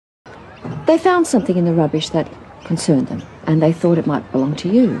They found something in the rubbish that concerned them, and they thought it might belong to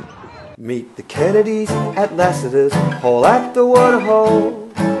you. Meet the Kennedys at Lassiter's Hall at the Waterhole.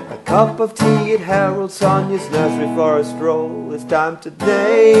 A cup of tea at Harold Sonia's nursery for a stroll. It's time to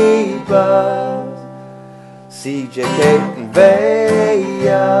neighbours. CJ, Kate and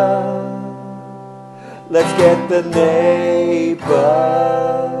Vaya. Let's get the neighbours.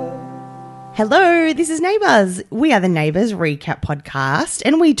 Hello, this is Neighbours. We are the Neighbours Recap Podcast,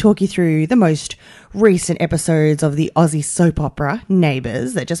 and we talk you through the most recent episodes of the Aussie soap opera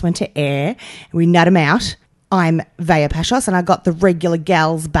Neighbours that just went to air. We nut them out. I'm Vaya Pashos, and I got the regular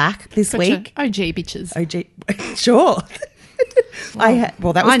gals back this week. OG bitches. OG, sure. That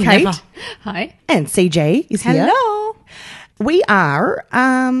was Kate. Never. Hi. And CJ is here. Hello. We are,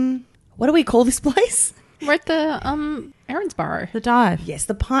 what do we call this place? We're at the Erinsborough. The Dive. Yes,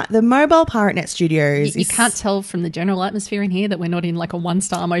 the Mobile Pirate Net Studios. You can't tell from the general atmosphere in here that we're not in like a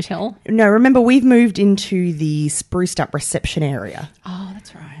one-star motel. No, remember, we've moved into the spruced up reception area. Oh,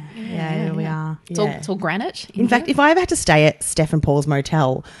 that's right. Yeah, we are. It's all granite. In fact, if I ever had to stay at Steph and Paul's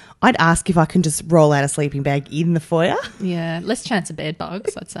motel, I'd ask if I can just roll out a sleeping bag in the foyer. Yeah, less chance of bed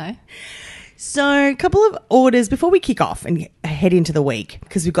bugs, I'd say. So, a couple of orders before we kick off and head into the week,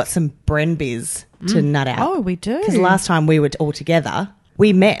 because we've got some Bren biz to nut out. Oh, we do. Because last time we were all together,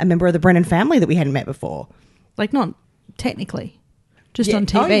 we met a member of the Brennan family that we hadn't met before. Like, not technically, just Yeah. on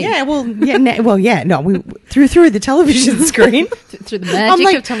TV. Oh, yeah, we through the television screen. Through the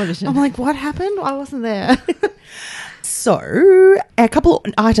magic of television. I'm like, what happened? I wasn't there. So, a couple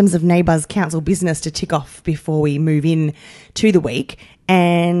of items of Neighbours Council business to tick off before we move in to the week.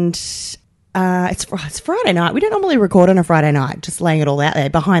 And it's Friday night. We don't normally record on a Friday night, just laying it all out there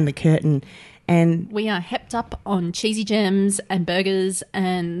behind the curtain. And We are hepped up on cheesy gems and burgers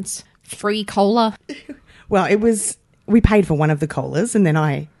and free cola. well, we paid for one of the colas, and then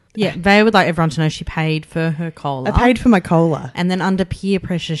I Yeah, Vaya would like everyone to know she paid for her cola. I paid for my cola. And then under peer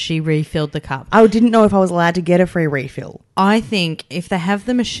pressure, she refilled the cup. I didn't know if I was allowed to get a free refill. I think if they have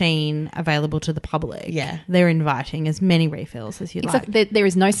the machine available to the public, Yeah. they're inviting as many refills as you'd Except like. there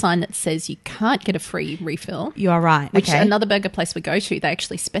is no sign that says you can't get a free refill. You are right. Which Okay. another burger place we go to, they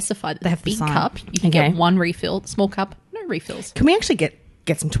actually specify that They have the big sign. cup, you can Okay. get one refill, small cup, no refills. Can we actually get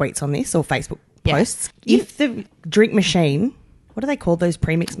some tweets on this or Facebook Yeah. posts? If the drink machine, what do they call those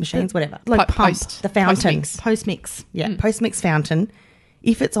premix machines? Whatever. Like pump. Post. The fountain. Post-mix. Post-mix. Yeah, post-mix fountain.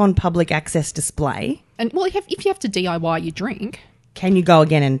 If it's on public access display, And well, if you have to DIY your drink, can you go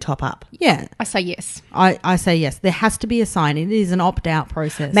again and top up? Yeah. I say yes. I say yes. There has to be a sign. It is an opt-out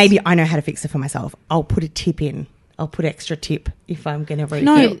process. Maybe I know how to fix it for myself. I'll put a tip in. I'll put extra tip if I'm going to refill.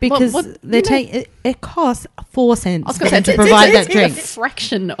 No, Yeah, because what- they you know- take it costs 4 cents I was for going them to to say, provide that it's drink. a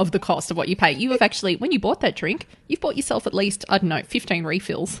fraction of the cost of what you pay. You have actually, when you bought that drink, you've bought yourself at least, 15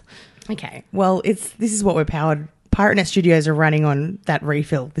 refills. Okay. Well, this is what we're powered. Pirate Net Studios are running on that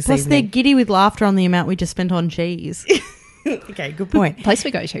refill this Plus, they're evening. giddy with laughter on the amount we just spent on cheese. Okay, good point. The place we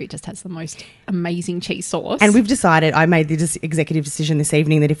go to just has the most amazing cheese sauce. And we've decided, I made the executive decision this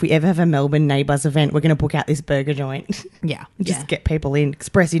evening that if we ever have a Melbourne Neighbours event, we're going to book out this burger joint. Yeah. Just get people in,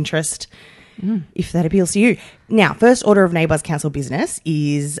 express interest, if that appeals to you. Now, first order of Neighbours Council business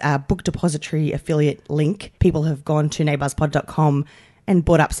is a book depository affiliate link. People have gone to neighbourspod.com and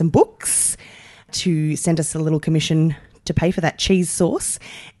bought up some books to send us a little commission to pay for that cheese sauce.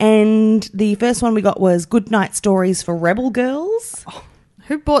 And the first one we got was Goodnight Stories for Rebel Girls.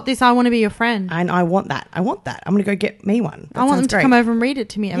 Who bought this? I want to be your friend. And I want that. I'm going to go get me one. That I want them sounds to great. come over and read it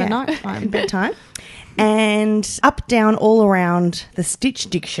to me every Yeah. night. In bedtime. And Up, Down, All Around the Stitch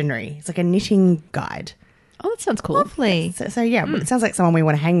Dictionary. It's like a knitting guide. oh, that sounds cool. Lovely. So yeah, it sounds like someone we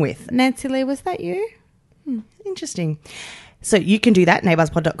want to hang with. Nancy Lee, was that you? Interesting. So you can do that,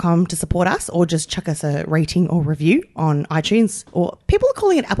 neighbourspod.com, to support us, or just chuck us a rating or review on iTunes. Or people are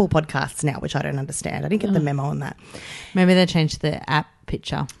calling it Apple Podcasts now, which I don't understand. I didn't get the memo on that. Maybe they changed the app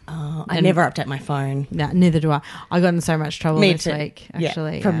picture. I never update my phone. No, neither do I. I got in so much trouble Me this too. week, Yeah.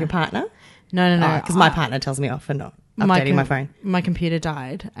 actually. From your partner? No. Because my partner tells me off for not updating my phone. My computer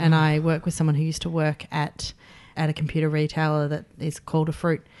died, and I work with someone who used to work at a computer retailer that is called a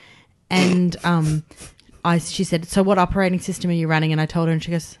Fruit. And she said, so what operating system are you running? And I told her, and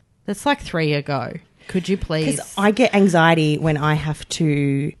she goes, that's like 3 ago. Could you please? Because I get anxiety when I have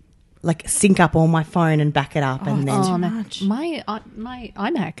to sync up all my phone and back it up, and then Oh, man. much. My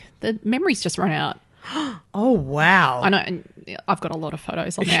iMac, the memory's just run out. oh wow, I know, and I've got a lot of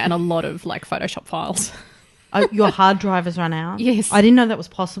photos on there and a lot of Photoshop files. Oh, your hard drive has run out? Yes. I didn't know that was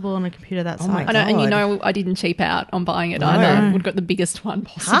possible on a computer that size. my I know, and God. I didn't cheap out on buying it either. We've got the biggest one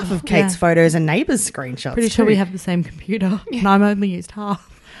possible. half of Kate's photos and neighbours' screenshots. Pretty sure too. we have the same computer, and I'm only used half.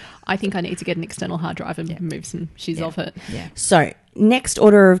 I think I need to get an external hard drive and move some shiz off it. Yeah. So, next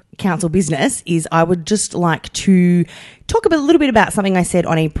order of council business is I would just like to talk a little bit about something I said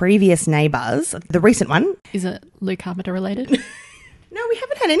on a previous Neighbours, the recent one. Is it Luke Carpenter related? No, we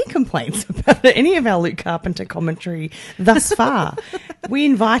haven't had any complaints about any of our Luke Carpenter commentary thus far. We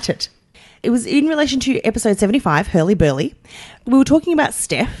invite it. It was in relation to episode 75, Hurly Burly. We were talking about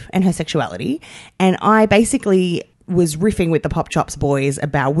Steph and her sexuality, and I basically was riffing with the Pop Chops boys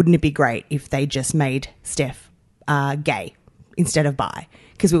about wouldn't it be great if they just made Steph gay instead of bi,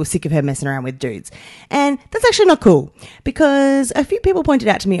 because we were sick of her messing around with dudes. And that's actually not cool, because a few people pointed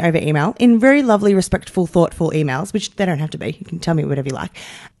out to me over email in very lovely, respectful, thoughtful emails, which they don't have to be. You can tell me whatever you like.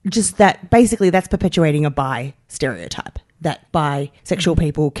 Just that basically that's perpetuating a bi stereotype, that bisexual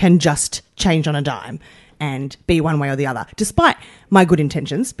people can just change on a dime and be one way or the other, despite my good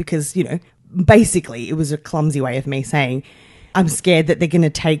intentions, because, you know, basically it was a clumsy way of me saying I'm scared that they're going to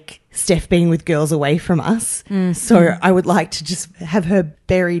take Steph being with girls away from us. So I would like to just have her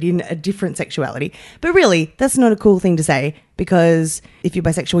buried in a different sexuality. But really, that's not a cool thing to say, because if you're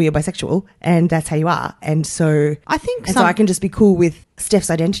bisexual, and that's how you are. And so I think so I can just be cool with Steph's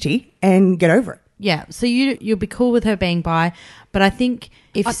identity and get over it. Yeah, so you'll be cool with her being bi, but I think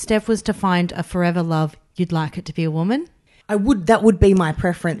if Steph was to find a forever love, you'd like it to be a woman. That would be my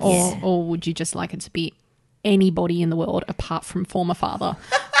preference. Or would you just like it to be anybody in the world apart from former father?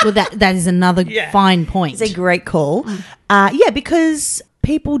 Well, that is another fine point. It's a great call. Because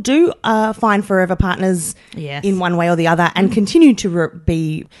people do find forever partners in one way or the other and continue to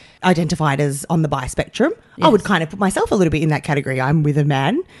be identified as on the bi spectrum. I would kind of put myself a little bit in that category. I'm with a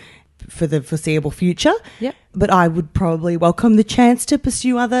man for the foreseeable future. Yep. But I would probably welcome the chance to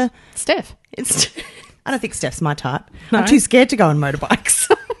pursue other... Steph. I don't think Steph's my type. No? I'm too scared to go on motorbikes.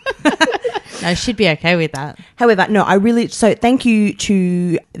 No, she'd be okay with that. However, no, so thank you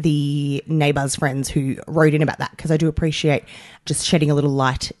to the Neighbours friends who wrote in about that, because I do appreciate just shedding a little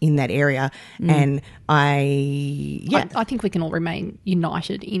light in that area. And I think we can all remain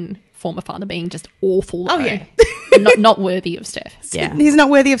united in former father being just awful. Oh, though. yeah. not worthy of Steph. Yeah. He's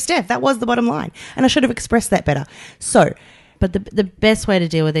not worthy of Steph. That was the bottom line. And I should have expressed that better. So... But the best way to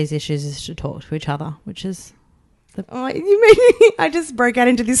deal with these issues is to talk to each other, which is... Oh, you made me, I just broke out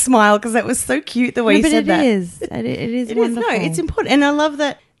into this smile because that was so cute the way you said that. It is wonderful. No, it's important. And I love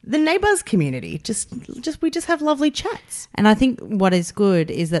that the Neighbours community, we just have lovely chats. And I think what is good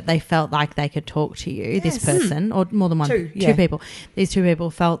is that they felt like they could talk to you, this person, or more than one, two people. These two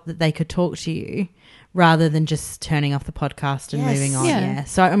people felt that they could talk to you rather than just turning off the podcast and moving on. Yeah.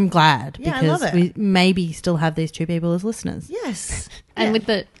 So I'm glad, because we maybe still have these two people as listeners. Yes. And with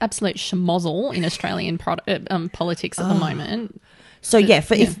the absolute schmozzle in Australian politics at the moment. So,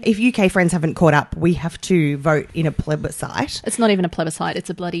 if UK friends haven't caught up, we have to vote in a plebiscite. It's not even a plebiscite. It's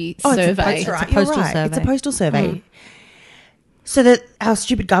a bloody survey. It's a postal survey. It's a postal survey. So that our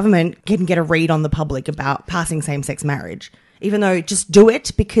stupid government can get a read on the public about passing same-sex marriage. Even though, just do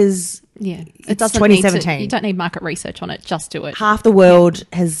it, because it doesn't 2017. You don't need market research on it. Just do it. Half the world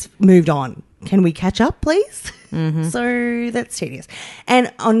has moved on. Can we catch up, please? So that's tedious.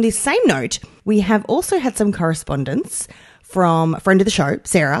 And on this same note, we have also had some correspondence from a friend of the show,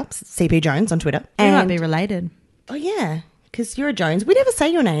 Sarah, CP Jones on Twitter. We might be related. Oh, yeah, because you're a Jones. We never say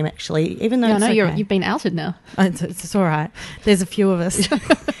your name, actually, even though I know okay. you've been outed now. It's all right. There's a few of us.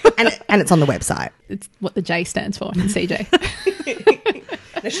 and it's on the website. It's what the J stands for in CJ.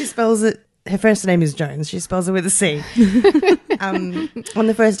 No, she spells it. Her first name is Jones. She spells it with a C. On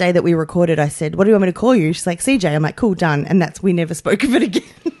the first day that we recorded, I said, "What do you want me to call you?" She's like, "CJ." I'm like, "Cool, done." And we never spoke of it again.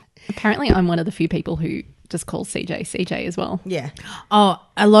 Apparently, I'm one of the few people who just calls CJ as well. Yeah. Oh,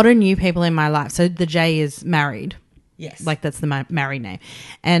 a lot of new people in my life. So the J is married. Yes. Like that's the married name.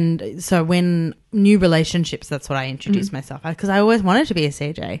 And so when new relationships, that's what I introduce myself because I always wanted to be a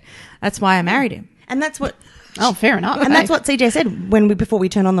CJ. That's why I married him. And that's what... Oh, fair enough. And that's what CJ said before we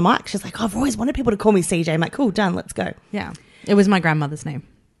turned on the mic. She's like, "Oh, I've always wanted people to call me CJ." I'm like, "Cool, done, let's go." Yeah. It was my grandmother's name,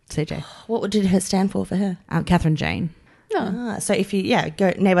 CJ. What did her stand for her? Catherine Jane. So if you,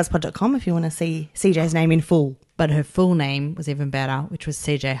 go neighbourspod.com if you want to see CJ's name in full. But her full name was even better, which was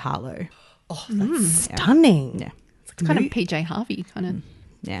CJ Harlow. Oh, that's stunning. Yeah. It's kind of PJ Harvey kind of.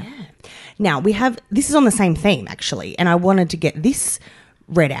 Yeah. Now this is on the same theme actually, and I wanted to get this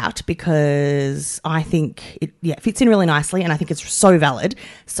read out because I think it fits in really nicely and I think it's so valid.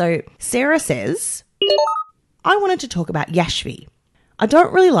 So Sarah says, "I wanted to talk about Yashvi. I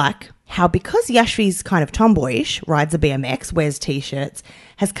don't really like how because Yashvi's kind of tomboyish, rides a BMX, wears t-shirts,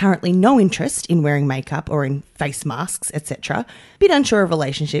 has currently no interest in wearing makeup or in face masks, etc., bit unsure of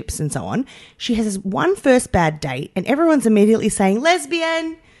relationships and so on, she has one first bad date and everyone's immediately saying,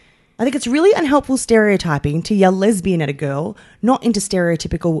 lesbian, I think it's really unhelpful stereotyping to yell lesbian at a girl not into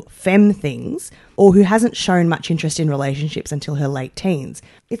stereotypical femme things or who hasn't shown much interest in relationships until her late teens.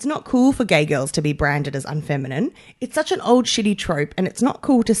 It's not cool for gay girls to be branded as unfeminine. It's such an old shitty trope, and it's not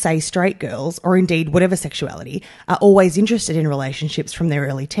cool to say straight girls, or indeed whatever sexuality, are always interested in relationships from their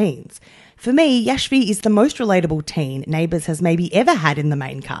early teens. For me, Yashvi is the most relatable teen Neighbours has maybe ever had in the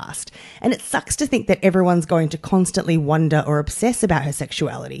main cast, and it sucks to think that everyone's going to constantly wonder or obsess about her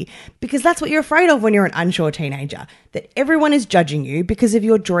sexuality, because that's what you're afraid of when you're an unsure teenager, that everyone is judging you because of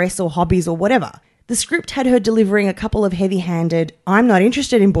your dress or hobbies or whatever. The script had her delivering a couple of heavy-handed, I'm not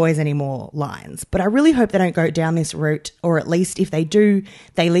interested in boys anymore lines, but I really hope they don't go down this route, or at least if they do,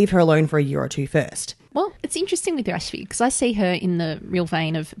 they leave her alone for a year or two first. Well, it's interesting with Yashvi because I see her in the real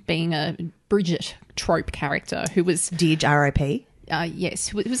vein of being a Bridget trope character who was... Deej R.I.P. Yes,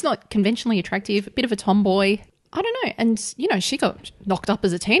 who was not conventionally attractive, a bit of a tomboy. I don't know. And, you know, she got knocked up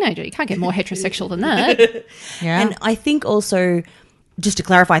as a teenager. You can't get more heterosexual than that. Yeah. And I think also, just to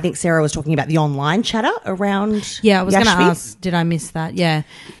clarify, I think Sarah was talking about the online chatter around Yeah, I was going to Yashvi. ask, did I miss that? Yeah.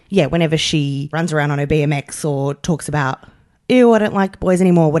 Yeah, whenever she runs around on her BMX or talks about, ew, I don't like boys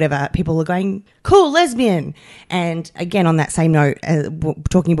anymore, whatever, people are going, cool, lesbian. And again, on that same note,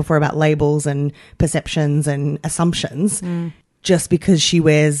 talking before about labels and perceptions and assumptions, just because she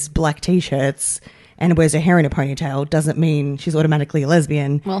wears black T-shirts and wears her hair in a ponytail doesn't mean she's automatically a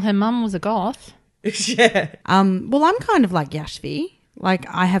lesbian. Well, her mum was a goth. Yeah. Well, I'm kind of like Yashvi. Like,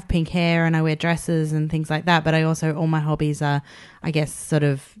 I have pink hair and I wear dresses and things like that, but I also, all my hobbies are, I guess, sort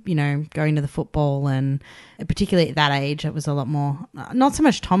of, you know, going to the football, and particularly at that age, it was a lot more, not so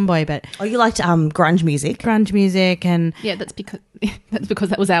much tomboy, but Oh, you liked grunge music? grunge music, and Yeah, that's because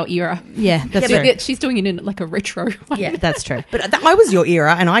that was our era. yeah, that's Yeah, true. but she's doing it in like a retro way. Yeah. That's true. But I was your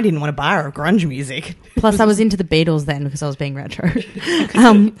era and I didn't want to buy her grunge music. Plus, I was into the Beatles then because I was being retro.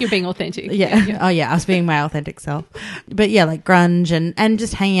 You're being authentic. Yeah. Oh, yeah. I was being my authentic self. But yeah, like grunge and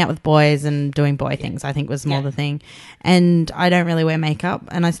just hanging out with boys and doing boy things, I think was more the thing. And I don't really wear makeup,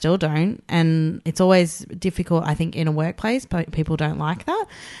 and I still don't. And it's always difficult, I think, in a workplace, but people don't like that.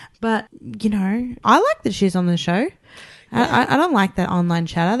 But, you know, I like that she's on the show. I don't like that online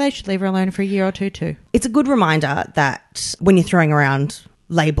chatter. They should leave her alone for a year or two too. It's a good reminder that when you're throwing around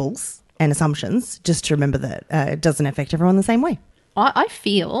labels and assumptions, just to remember that it doesn't affect everyone the same way. I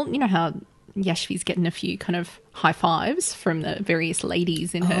feel, you know how Yashvi's getting a few kind of high fives from the various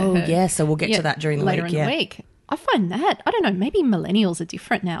ladies in her. So we'll get to that during the later week. in the week. I find that, I don't know, maybe millennials are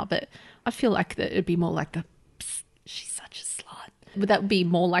different now, but I feel like that it'd be more like the, "Psst, she's such a slut." Would that be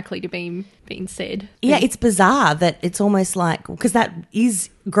more likely to be being said? Yeah, it's bizarre that it's almost like, because that is,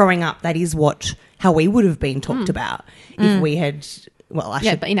 growing up, that is how we would have been talked about if we had, well, I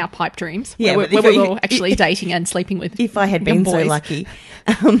Yeah, should, but in our pipe dreams, Yeah, where but we if- were all actually dating and sleeping with if I had young been so boys. lucky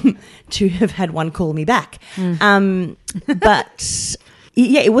to have had one call me back. But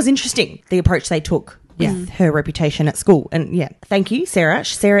yeah, it was interesting, the approach they took with her reputation at school. And yeah, thank you, Sarah.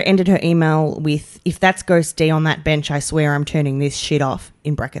 Sarah ended her email with, if that's Ghost D on that bench, I swear I'm turning this shit off,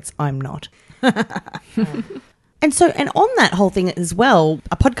 in brackets, I'm not. And on that whole thing as well,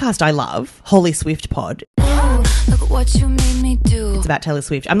 a podcast I love, Holy Swift Pod, Look what you made me do. it's about Taylor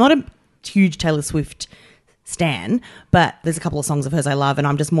Swift. I'm not a huge Taylor Swift stan, but there's a couple of songs of hers I love, and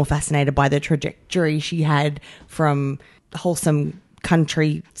I'm just more fascinated by the trajectory she had from wholesome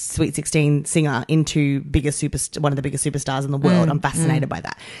country Sweet 16 singer into one of the biggest superstars in the world. I'm fascinated by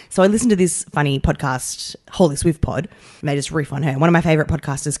that. So I listened to this funny podcast, Holy Swift Pod, and they just riff on her. One of my favorite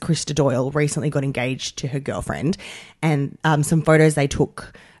podcasters, Krista Doyle, recently got engaged to her girlfriend, and some photos they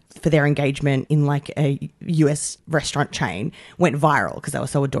took for their engagement in like a US restaurant chain went viral because they were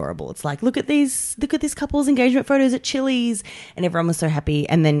so adorable. It's like, look at this couple's engagement photos at Chili's, and everyone was so happy.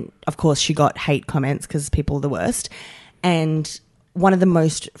 And then of course she got hate comments because people are the worst. And one of the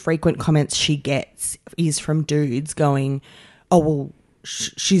most frequent comments she gets is from dudes going, oh, well,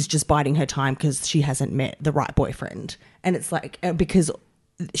 she's just biding her time because she hasn't met the right boyfriend. And it's like, because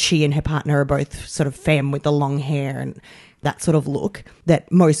she and her partner are both sort of femme with the long hair and that sort of look,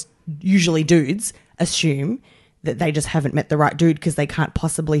 that most usually dudes assume that they just haven't met the right dude because they can't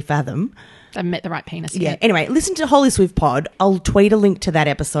possibly fathom. They met the right penis. Yeah. Anyway, listen to Holy Swift Pod. I'll tweet a link to that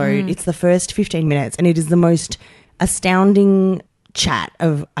episode. It's the first 15 minutes and it is the most astounding chat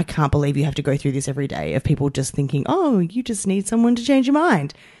of, I can't believe you have to go through this every day, of people just thinking, oh, you just need someone to change your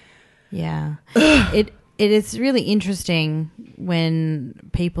mind. Yeah. It is really interesting when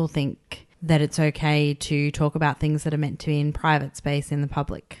people think that it's okay to talk about things that are meant to be in private space in the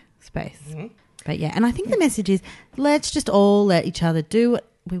public space. But yeah, and I think the message is, let's just all let each other do what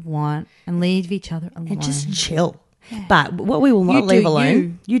we want and leave each other alone. And just chill. But what we will not You do leave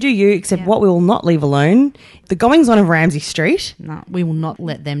alone, you. you do you, except what we will not leave alone, the goings on of Ramsay Street. No, we will not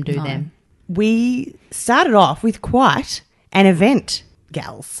let them do them. We started off with quite an event,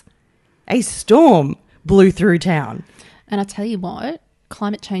 gals. A storm blew through town. And I tell you what,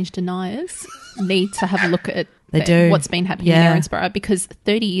 climate change deniers need to have a look at They do. what's been happening Yeah. in Erinsborough, because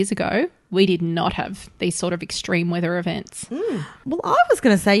 30 years ago, we did not have these sort of extreme weather events. Well, I was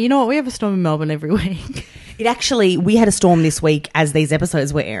going to say, you know what? We have a storm in Melbourne every week. We had a storm this week as these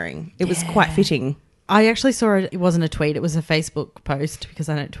episodes were airing. It was quite fitting. I actually saw it. It wasn't a tweet. It was a Facebook post because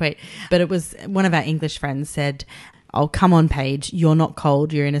I don't tweet. But it was one of our English friends said, "Oh, come on, Paige. You're not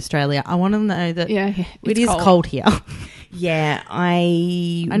cold. You're in Australia." I want to know that Yeah, it it's is cold here. Yeah,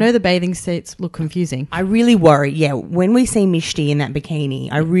 I I know the bathing suits look confusing. I really worry. Yeah, when we see Mishti in that bikini,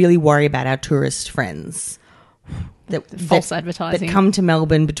 I really worry about our tourist friends. False advertising. That come to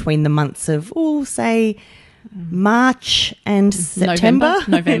Melbourne between the months of, say, March and September.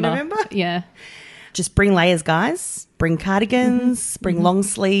 November. Yeah. Just bring layers, guys. Bring cardigans, bring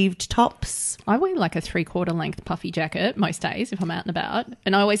long-sleeved tops. I wear like a 3/4 length puffy jacket most days if I'm out and about.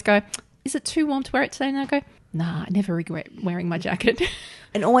 And I always go, is it too warm to wear it today? And I go, nah, I never regret wearing my jacket.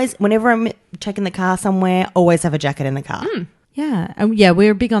 And always, whenever I'm taking the car somewhere, always have a jacket in the car. Yeah.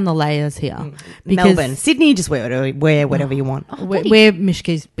 We're big on the layers here. Melbourne. Sydney, just wear whatever you want. Wear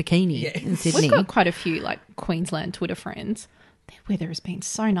Mishka's bikini in Sydney. We've got quite a few like Queensland Twitter friends. Their weather has been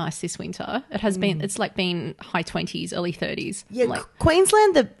so nice this winter. It has been, it's like been high 20s, early 30s. Yeah, Like,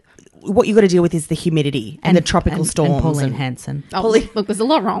 Queensland, what you got to deal with is the humidity and the tropical storms. And Pauline Hanson. oh, look, there's a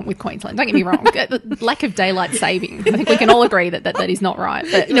lot wrong with Queensland. Don't get me wrong. The lack of daylight saving. I think we can all agree that is not right.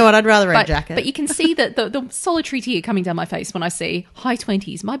 But, You know what? I'd rather wear a jacket. But you can see that the solitary tear coming down my face when I see high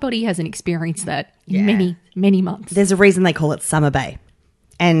 20s. My body hasn't experienced that in many, many months. There's a reason they call it Summer Bay.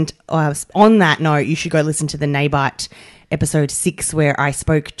 And on that note, you should go listen to the Nabite episode 6, where I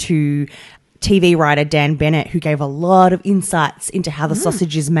spoke to TV writer Dan Bennett, who gave a lot of insights into how the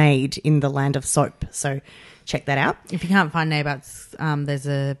sausage is made in the land of soap. So check that out. If you can't find Neighbours, there's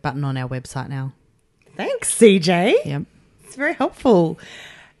a button on our website now. Thanks, CJ. Yep. It's very helpful.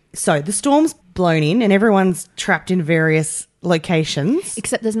 So the storm's blown in and everyone's trapped in various locations.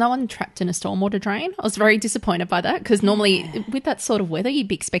 Except there's no one trapped in a stormwater drain. I was very disappointed by that, because normally with that sort of weather, you'd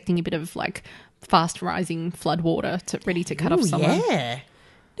be expecting a bit of like fast rising flood water ready to cut off someone. Yeah.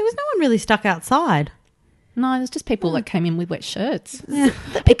 There was no one really stuck outside. No, there's just people that came in with wet shirts.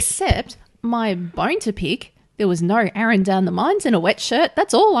 Except my bone to pick, there was no Aaron down the mines in a wet shirt.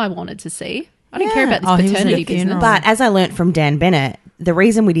 That's all I wanted to see. I didn't care about Oh, he this was at a paternity funeral. business. But as I learnt from Dan Bennett, the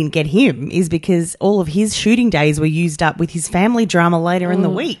reason we didn't get him is because all of his shooting days were used up with his family drama later in the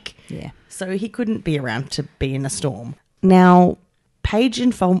week. Yeah. So he couldn't be around to be in a storm. Now, Paige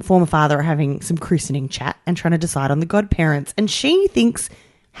and former father are having some christening chat and trying to decide on the godparents. And she thinks,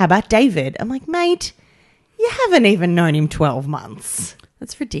 how about David? I'm like, mate, you haven't even known him 12 months.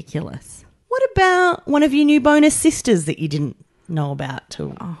 That's ridiculous. What about one of your new bonus sisters that you didn't know about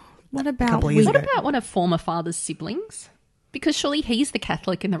till What a about couple of years What ago? about one of former father's siblings? Because surely he's the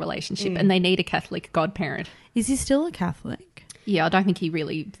Catholic in the relationship and they need a Catholic godparent. Is he still a Catholic? Yeah, I don't think he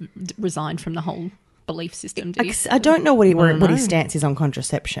really resigned from the whole belief system, do you? I don't know what his stance is on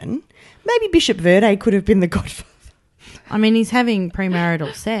contraception. Maybe Bishop Verde could have been the godfather. I mean, he's having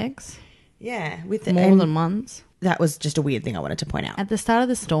premarital sex Yeah, with more than once. that was just a weird thing I wanted to point out. At the start of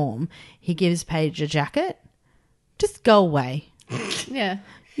the storm, he gives Paige a jacket. Just go away. Yeah.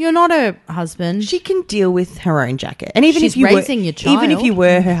 You're not her husband. She can deal with her own jacket, and even She's if you raising were, your child. even if you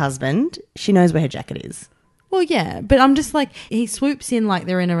were her husband, she knows where her jacket is. Well, yeah, but I'm just like, he swoops in like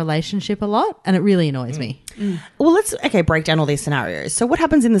they're in a relationship a lot, and it really annoys me. Well, let's break down all these scenarios. So what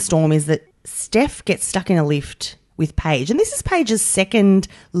happens in the storm is that Steph gets stuck in a lift with Paige, and this is Paige's second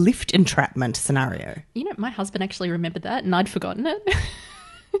lift entrapment scenario. You know, my husband actually remembered that and I'd forgotten it.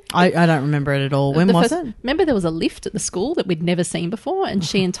 I don't remember it at all. When was it? Remember there was a lift at the school that we'd never seen before, and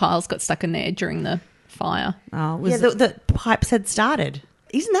she and Tiles got stuck in there during the fire. Oh, was Yeah, the pipes had started.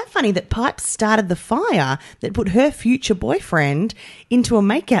 Isn't that funny that Pipes started the fire that put her future boyfriend into a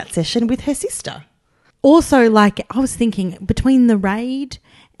makeout session with her sister? Also, like, I was thinking between the raid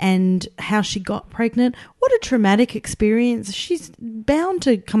and how she got pregnant, what a traumatic experience. She's bound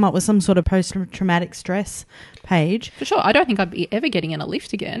to come up with some sort of post-traumatic stress, Paige. For sure. I don't think I'd be ever getting in a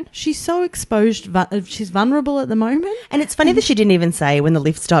lift again. She's so exposed. She's vulnerable at the moment. And it's funny that she didn't even say when the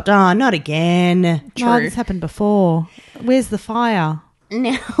lift stopped, oh, not again. Oh, this happened before. Where's the fire?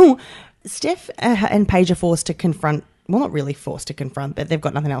 Now, Steph and Paige are forced to confront, well, not really forced to confront, but they've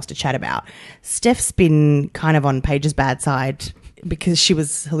got nothing else to chat about. Steph's been kind of on Paige's bad side because she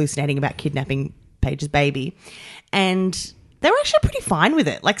was hallucinating about kidnapping Paige's baby. And they were actually pretty fine with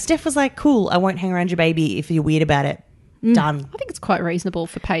it. Like, Steph was like, cool, I won't hang around your baby if you're weird about it. Done. I think it's quite reasonable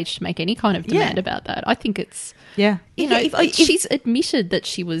for Paige to make any kind of demand about that. I think it's, Yeah. you know, if- she's admitted that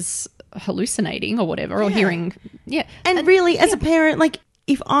she was hallucinating or whatever, or hearing, And really, as a parent, like,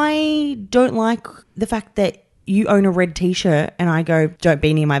 if I don't like the fact that you own a red T-shirt and I go, don't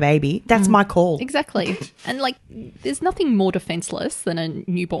be near my baby, that's my call. Exactly. And like, there's nothing more defenseless than a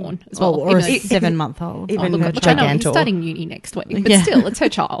newborn as well. Or a Even though- 7-month-old. Even look, her which I know he's Gigantor. starting uni next week, but Yeah. still, it's her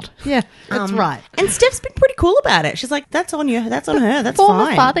child. Yeah, that's right. And Steph's been pretty cool about it. She's like, that's on you, that's on her, that's Former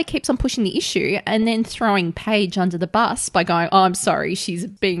fine. father keeps on pushing the issue and then throwing Paige under the bus by going, oh, I'm sorry, she's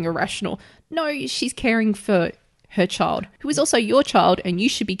being irrational. No, she's caring for her child, who is also your child, and you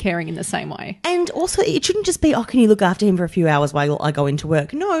should be caring in the same way. And also, it shouldn't just be, oh, can you look after him for a few hours while I go into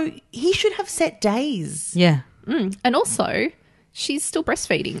work? No, he should have set days. Yeah. And also, she's still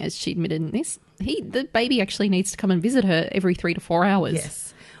breastfeeding, as she admitted in this. The baby actually needs to come and visit her every 3 to 4 hours.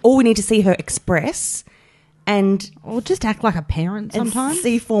 Yes. Or we need to see her express and Or just act like a parent sometimes.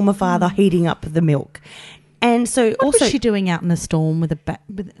 see former father heating up the milk. And so What also, was she doing out in the storm with a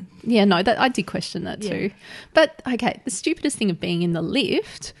Yeah, no, that I did question that too. But okay, the stupidest thing of being in the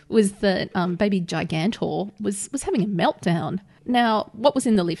lift was that baby Gigantor was having a meltdown. Now, what was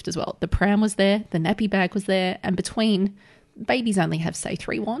in the lift as well? The pram was there, the nappy bag was there, and between, babies only have, say,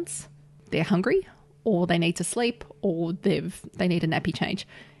 3 wants. They're hungry, or they need to sleep, or they need a nappy change.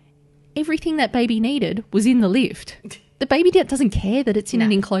 Everything that baby needed was in the lift. The baby doesn't care that it's in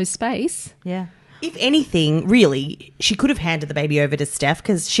an enclosed space. Yeah. if anything, really, she could have handed the baby over to Steph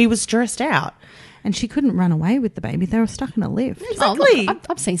because she was stressed out. And she couldn't run away with the baby. They were stuck in a lift. Exactly. Oh, look,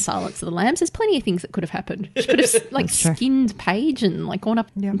 I've seen Silence of the Lambs. There's plenty of things that could have happened. She could have like true. skinned Paige and like gone up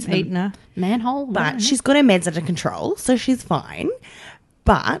into the eaten her. manhole. But she's got her meds under control, so she's fine.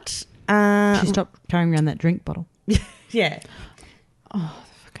 But, She stopped carrying around that drink bottle. yeah.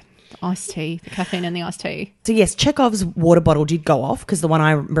 iced tea, the caffeine and the iced tea. So yes, Chekhov's water bottle did go off because the one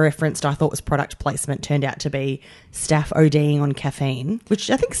I referenced I thought was product placement turned out to be Steph ODing on caffeine, which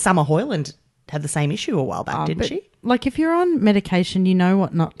I think Summer Hoyland had the same issue a while back, didn't But, she? like, if you're on medication, you know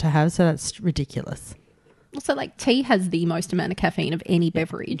what not to have, so that's ridiculous. Also, like tea has the most amount of caffeine of any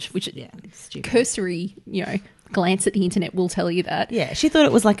beverage, which It's stupid. cursory, glance at the internet will tell you that. Yeah, she thought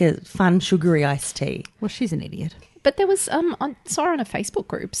it was like a fun sugary iced tea. Well, she's an idiot. But there was, I saw on a Facebook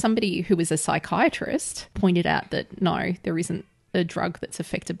group, somebody who was a psychiatrist pointed out that no, there isn't a drug that's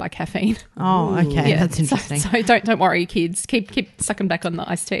affected by caffeine. Oh, okay. That's so- interesting. So, don't worry, kids. Keep sucking back on the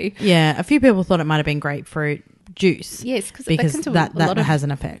iced tea. Yeah, a few people thought it might have been grapefruit juice. Yes, because they because can do that a lot of has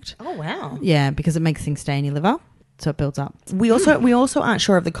an effect. Oh wow. Yeah, because it makes things stay in your liver, so it builds up. We also aren't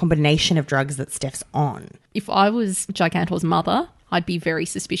sure of the combination of drugs that Steph's on. If I was Gigantor's mother, I'd be very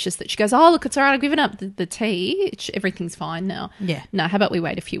suspicious that she goes, oh, look, it's all right, I've given up the tea. Everything's fine now. Yeah. No, how about we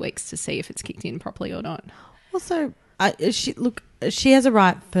wait a few weeks to see if it's kicked in properly or not? Also, she has a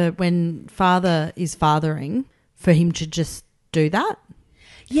right for when father is fathering for him to just do that.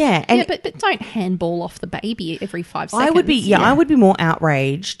 Yeah, and yeah, but don't handball off the baby every 5 seconds. I would be more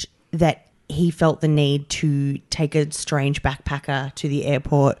outraged that he felt the need to take a strange backpacker to the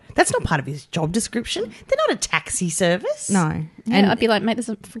airport. That's not part of his job description. They're not a taxi service. No. Yeah, And I'd be like, mate, there's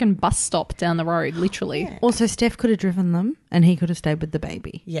a freaking bus stop down the road, literally. also, Steph could have driven them and he could have stayed with the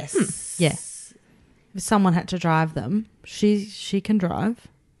baby. Yes. Yeah. If someone had to drive them, she can drive.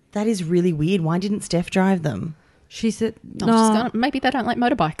 That is really weird. Why didn't Steph drive them? She said, I'm just going, maybe they don't like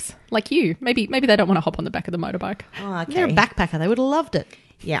motorbikes, like you. Maybe they don't want to hop on the back of the motorbike. Oh, okay. They're a backpacker. They would have loved it.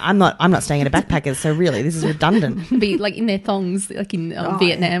 Yeah, I'm not staying at a backpacker's, so really, this is redundant. Be like in their thongs, like in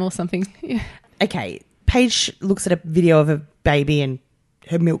Vietnam or something. Yeah. Okay, Paige looks at a video of a baby and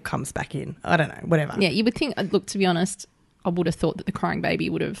her milk comes back in. I don't know, whatever. Yeah, you would think, look, to be honest, I would have thought that the crying baby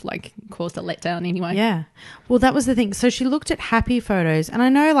would have like caused a letdown anyway. Yeah. Well, that was the thing. So she looked at happy photos, and I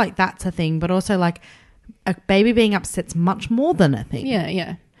know like that's a thing, but also like a baby being upset's much more than a thing. Yeah,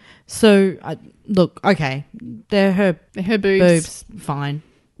 yeah. So look, okay, they're her boobs. fine,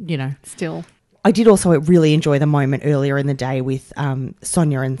 Still. I did also really enjoy the moment earlier in the day with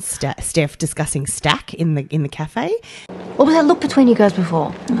Sonia and Steph discussing Stack in the cafe. What was that look between you guys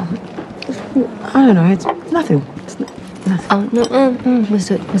before? I don't know. It's nothing. It's nothing. Oh, no,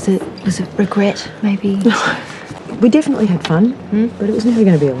 was it regret, maybe? We definitely had fun, but it was never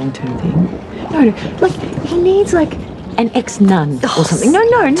going to be a long-term thing. No, like he needs like an ex-nun or something. No,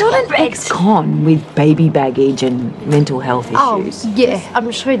 not an ex-con with baby baggage and mental health issues. Oh, yeah, I'm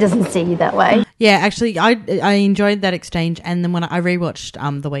sure he doesn't see you that way. Yeah, actually, I enjoyed that exchange, and then when I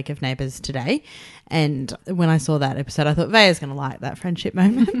rewatched The Week of Neighbours today, and when I saw that episode, I thought Vaya's going to like that friendship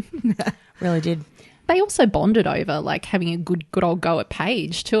moment. Really did. They also bonded over like having a good old go at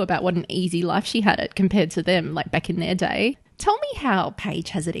Paige too, about what an easy life she had it compared to them like back in their day. Tell me how Paige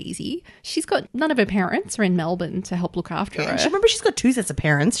has it easy. She's got none of her parents are in Melbourne to help look after her. Remember, she's got 2 sets of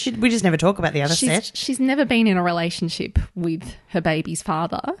parents. We just never talk about the other set. She's never been in a relationship with her baby's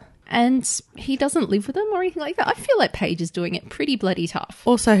father, and he doesn't live with them or anything like that. I feel like Paige is doing it pretty bloody tough.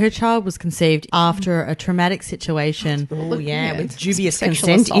 Also, her child was conceived after a traumatic situation. Oh, yeah, with dubious sexual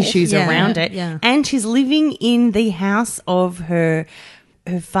consent assault. issues Yeah, around it. yeah. And she's living in the house of her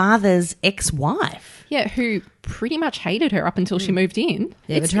father's ex-wife. Yeah, who pretty much hated her up until she moved in.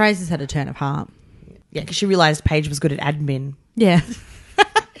 Yeah, but Teresa's had a turn of heart. Yeah, because she realised Paige was good at admin. Yeah.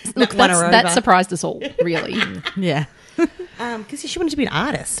 Look, won her that over. surprised us all, really. Yeah. Because she wanted to be an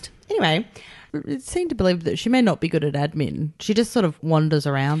artist. Anyway, It seemed to believe that she may not be good at admin. She just sort of wanders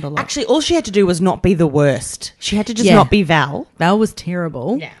around a lot. actually, all she had to do was not be the worst. She had to just Yeah. not be Val. Val was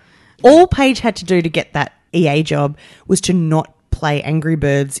terrible. Yeah. All Paige had to do to get that EA job was to not play Angry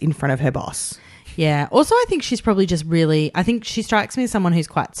Birds in front of her boss. Yeah. Also, I think she's probably just really, I think she strikes me as someone who's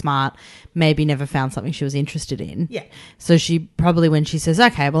quite smart, maybe never found something she was interested in. Yeah. So she probably, when she says,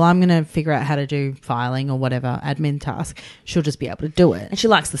 okay, well, I'm going to figure out how to do filing or whatever admin task, she'll just be able to do it. And she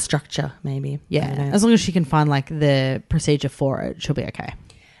likes the structure, maybe. I Yeah. don't know. As long as she can find like the procedure for it, she'll be okay.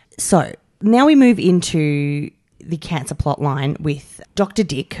 So now we move into the cancer plot line with Dr.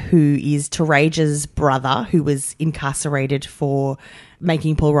 Dick, who is Teresa's brother, who was incarcerated for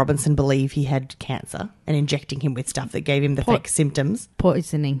making Paul Robinson believe he had cancer and injecting him with stuff that gave him the fake symptoms.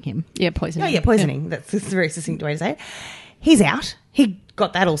 Poisoning him. Yeah, poisoning. Oh, yeah, poisoning. That's a very succinct way to say it. He's out. He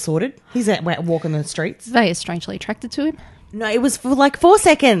got that all sorted. He's out walking the streets. They are strangely attracted to him. No, it was for like 4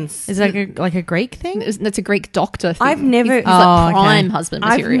 seconds. Is it like a Greek thing? That's a Greek doctor thing. I've never- He's Oh, like okay. prime husband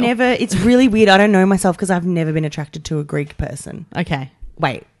material. I've never, it's really weird. I don't know myself because I've never been attracted to a Greek person. Okay.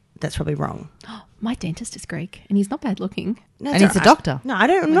 Wait, that's probably wrong. My dentist is Greek, and he's not bad looking. No, And it's he's a all right. doctor. No, I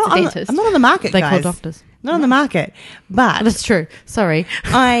don't. I'm It's not, a I'm, dentist. I'm not on the market. They guys. call doctors. Not on the market, but That's true. Sorry.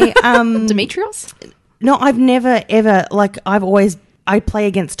 I Demetrios? no, I've never ever like I play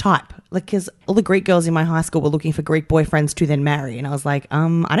against type, like because all the Greek girls in my high school were looking for Greek boyfriends to then marry, and I was like, I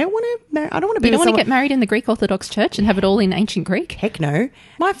don't want to marry. I don't want to be. You don't with want to someone. get married in the Greek Orthodox Church and have it all in ancient Greek? Heck no.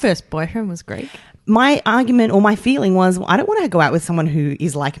 My first boyfriend was Greek. My argument or my feeling was I don't want to go out with someone who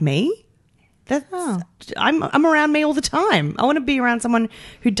is like me. I'm around me all the time. I want to be around someone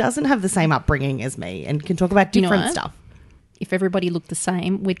who doesn't have the same upbringing as me and can talk about You know different what? stuff. If everybody looked the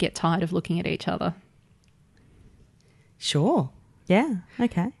same, we'd get tired of looking at each other. Sure. Yeah.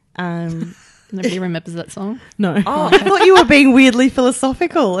 Okay. Nobody remembers that song. No. Oh, I thought you were being weirdly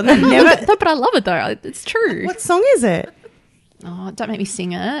philosophical, and I never. No, but I love it though. It's true. What song is it? Oh, don't make me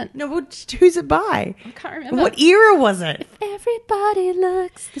sing it. No, who's it by? I can't remember. What era was it? Everybody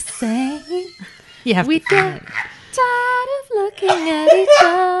looks the same. You have We to. get tired of looking at each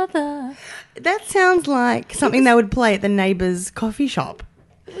other. That sounds like something they would play at the neighbour's coffee shop.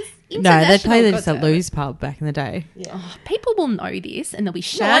 No, they'd play International, this at God, Lou's pub back in the day. Oh, people will know this and they'll be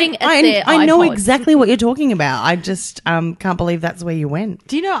shouting at I, their I know iPods. exactly what you're talking about. I just can't believe that's where you went.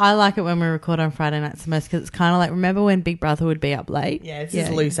 Do you know I like it when we record on Friday nights the most because it's kind of like, remember when Big Brother would be up late? Yeah, this is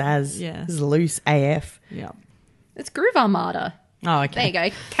loose as. Yeah. This is loose AF. Yeah. It's Groove Armada. Oh, okay. There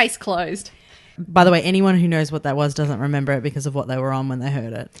you go. Case closed. By the way, anyone who knows what that was doesn't remember it because of what they were on when they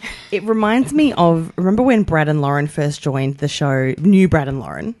heard it. It reminds me of, remember when Brad and Lauren first joined the show, new Brad and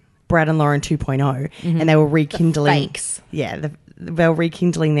Lauren 2.0, and they were rekindling. fakes. Yeah, they were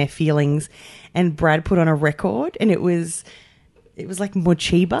rekindling their feelings, and Brad put on a record, and it was like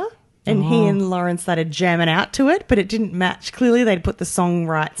Mochiba, and he and Lauren started jamming out to it, but it didn't match. Clearly, they'd put the song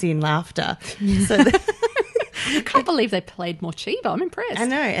rights in after. So I can't believe they played Mochiba. I'm impressed. I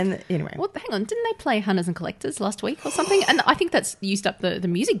know, and anyway. Well, hang on. Didn't they play Hunters and Collectors last week or something? And I think that's used up the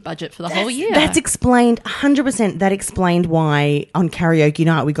music budget for the whole year. That's explained 100%. That explained why on karaoke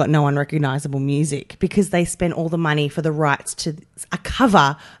night we got no unrecognizable music, because they spent all the money for the rights to a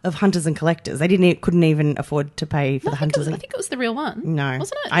cover of Hunters and Collectors. They couldn't even afford to pay for the I Hunters. think it was the real one. No,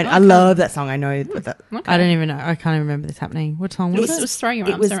 Wasn't it? I Okay. love that song. I know, but that, I don't even know. I can't even remember this happening. What song was It it? was Throw Your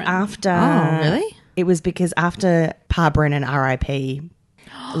it Arms was Around. after. Oh, really? It was because after Pa Brennan RIP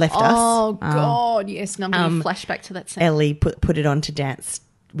left us, Oh, God. Yes. Now I'm going to flashback to that scene. Ellie put it on to dance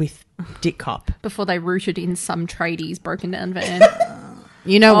with Dick Cop. Before they rooted in some tradie's broken down van.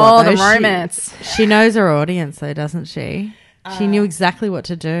 You know Oh, what? the though? romance. She knows her audience, though, doesn't she? She knew exactly what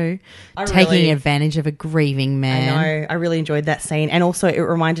to do, taking advantage of a grieving I man. know. I really enjoyed that scene. And also it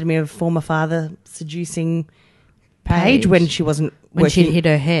reminded me of former father seducing Paige when she wasn't When working, she'd hit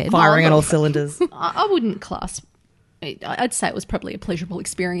her head. firing on all cylinders. I wouldn't class. I'd say it was probably a pleasurable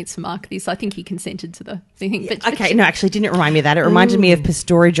experience for Mark. I think he consented to the thing. But Okay, no, actually, it didn't remind me of that. It reminded me of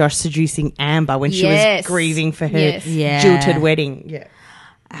Pastori Josh seducing Amber when she was Yes. grieving for her Yes. Yeah. jilted wedding. Yeah.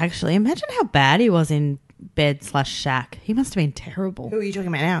 Actually, imagine how bad he was in bed/shack. He must have been terrible. Who are you talking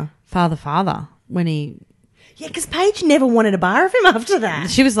about now? Father, when he... Yeah, because Paige never wanted a bar of him after that.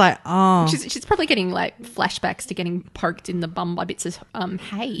 She was like, oh... she's probably getting like flashbacks to getting poked in the bum by bits of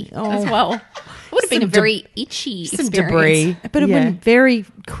hay as well. It would have been a very itchy Some experience. debris. But it went very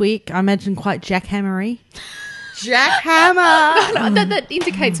quick. I imagine quite jackhammery. Jackhammer. No, that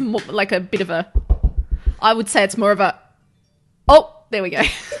indicates more like a bit of a. I would say it's more of a. Oh, there we go.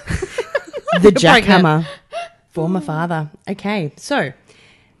 The jackhammer. Former father. Okay, so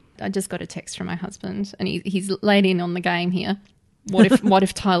I just got a text from my husband, and he's laid in on the game here. What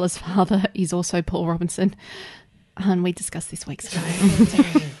if Tyler's father is also Paul Robinson? And we discussed this weeks ago.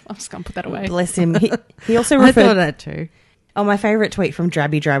 I'm just going to put that away. bless him. He also I referred. thought that too. Oh, my favourite tweet from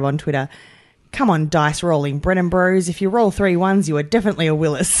Drabby Drab on Twitter. Come on, dice rolling, Brennan Bros. If you roll 3 1s, you are definitely a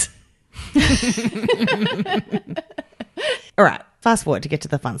Willis. All right, fast forward to get to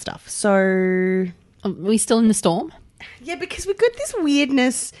the fun stuff. So, Are we still in the storm? yeah, because we've got this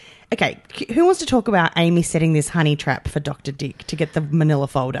weirdness. Okay, who wants to talk about Amy setting this honey trap for Dr. Dick to get the manila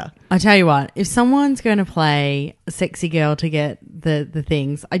folder? I tell you what, if someone's going to play a sexy girl to get the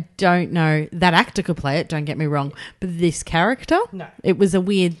things, I don't know. That actor could play it, don't get me wrong. But this character, No. it was a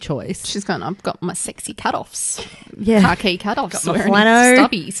weird choice. She's going, I've got my sexy cut-offs. Yeah. Khaki cut-offs. Got my wearing flannel.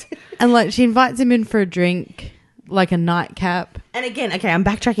 stubbies. And like she invites him in for a drink, like a nightcap. And again, okay, I'm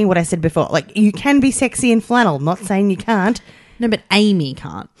backtracking what I said before. Like, you can be sexy in flannel. Not saying you can't. No, but Amy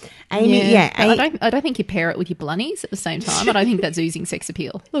can't. Amy, yeah. But I don't think you pair it with your blunnies at the same time. I don't think that's oozing sex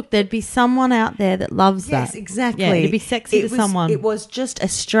appeal. Look, there'd be someone out there that loves Yes, that. exactly. Yeah, it'd be sexy It to was- someone. It was just a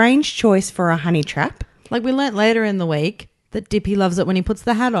strange choice for a honey trap. Like we learnt later in the week that Dippy loves it when he puts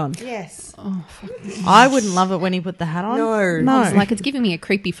the hat on. Yes. I wouldn't love it when he put the hat on. No. It's like it's giving me a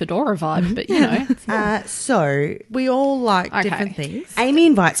creepy fedora vibe, but you know. So, We all like Okay. different things. Amy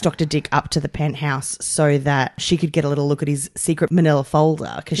invites Dr. Dick up to the penthouse so that she could get a little look at his secret manila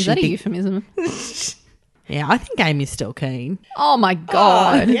folder. Is that a euphemism? Yeah, I think Amy's still keen. Oh my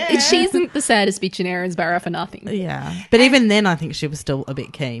god. yeah. She isn't the saddest bitch in Aaron's Barrow for nothing. Yeah. But even then, I think she was still a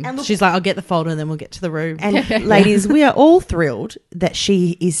bit keen. And look- She's like, I'll get the folder and then we'll get to the room. And ladies, we are all thrilled that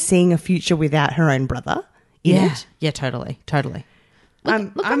she is seeing a future without her own brother in yeah. it. Yeah, totally. Totally.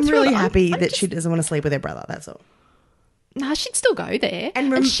 I'm I'm really thrilled. happy I'm that just- she doesn't want to sleep with her brother. That's all. Nah, she'd still go there.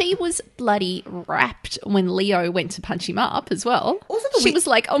 And And, she was bloody wrapped when Leo went to punch him up as well. Also the she was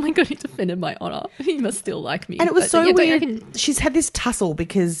like, oh my god, he defended my honour. He must still like me. And it was But, so yeah, don't you weird. reckon- She's had this tussle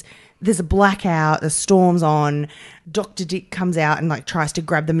because there's a blackout, the storm's on. Dr. Dick comes out and like tries to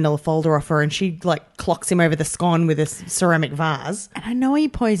grab the manila folder off her, and she like clocks him over the scone with a ceramic vase. And I know he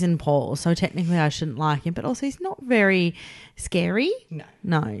poisoned Paul, so technically I shouldn't like him, but also he's not very scary.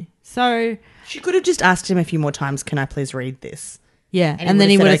 No. So, She could have just asked him a few more times, "Can I please read this?" yeah. And he And then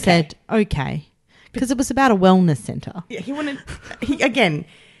he would would've have said said, okay. Because it was about a wellness centre. Yeah, he wanted. Again,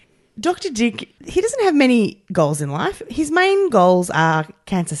 Dr. Dick, he doesn't have many goals in life. His main goals are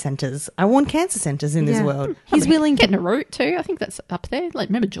cancer centres. I want cancer centres in this Yeah. world. He's willing to. Getting a route too. I think that's up there. Like,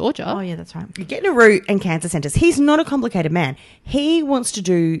 remember Georgia? Oh, yeah, that's right. You're getting a route and cancer centres. He's not a complicated man. He wants to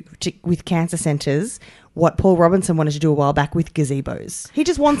do with cancer centres what Paul Robinson wanted to do a while back with gazebos. He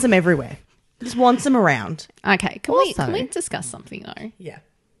just wants them everywhere. He just wants them around. Okay, can Also- we discuss something though? Yeah.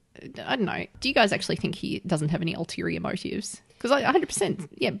 I don't know. Do you guys actually think he doesn't have any ulterior motives? Because I 100%,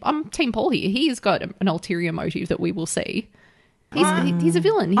 yeah, I'm Team Paul here. He's got an ulterior motive that we will see. He's a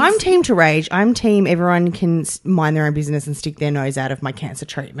villain. I'm team to rage. I'm team everyone can mind their own business and stick their nose out of my cancer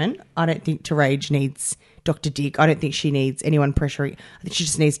treatment. I don't think to rage needs Dr. Dick. I don't think she needs anyone pressuring. I think she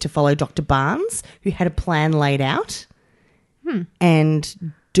just needs to follow Dr. Barnes, who had a plan laid out,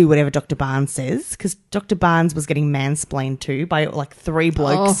 and do whatever Dr. Barnes says. Because Dr. Barnes was getting mansplained to by like 3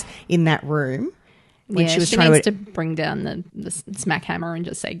 blokes in that room when yeah, she was she trying needs to to bring down the smack hammer and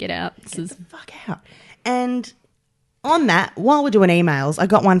just say, get out. This is fuck out. And on that, while we're doing emails, I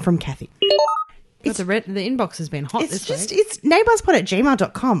got one from Kathy. But the inbox has been hot It's this just, week. it's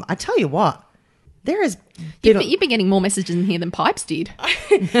neighbourspod@gmail.com. I tell you what, there has been, you've been getting more messages in here than Pipes did.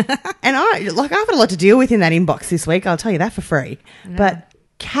 and I've had a lot to deal with in that inbox this week. I'll tell you that for free. But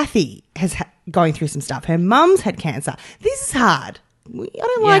Kathy has going through some stuff. Her mum's had cancer. This is hard.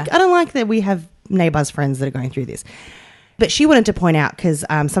 I don't like that we have neighbours friends that are going through this. But she wanted to point out, because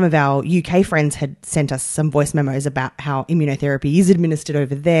some of our UK friends had sent us some voice memos about how immunotherapy is administered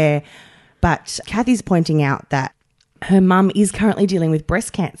over there. But Kathy's pointing out that her mum is currently dealing with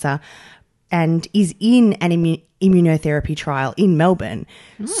breast cancer and is in an immunotherapy trial in Melbourne.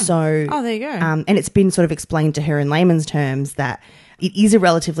 So, there you go. And it's been sort of explained to her in layman's terms that it is a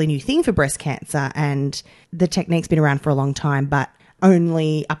relatively new thing for breast cancer, and the technique's been around for a long time, but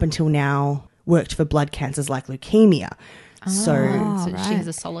only up until now worked for blood cancers like leukemia. So she has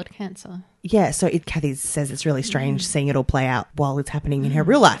a solid cancer. Yeah, so Kathy says it's really strange seeing it all play out while it's happening in her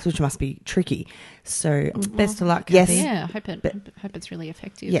real life, which must be tricky. So Best of luck, Yes. Kathy. Yeah, I hope it's really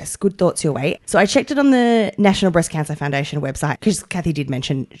effective. yes, good thoughts your way. So I checked it on the National Breast Cancer Foundation website, because Kathy did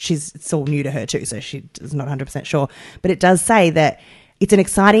mention it's all new to her too, so she is not 100% sure. But it does say that it's an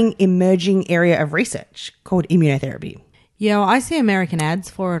exciting emerging area of research called immunotherapy. Yeah, well, I see American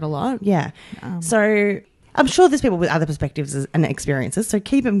ads for it a lot. Yeah. So I'm sure there's people with other perspectives and experiences, so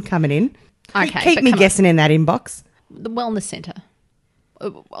keep them coming in. Okay, Keep but me come on. guessing in that inbox. The wellness centre.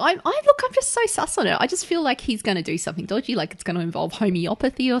 I'm just so sus on it. I just feel like he's going to do something dodgy, like it's going to involve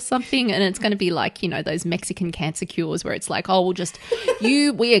homeopathy or something, and it's going to be like, you know, those Mexican cancer cures where it's like, oh, we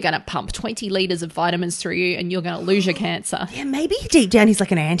are going to pump 20 litres of vitamins through you and you're going to lose your cancer. Yeah, maybe deep down he's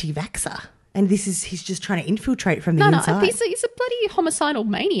like an anti-vaxxer, and he's just trying to infiltrate from the No, inside. he's a bloody homicidal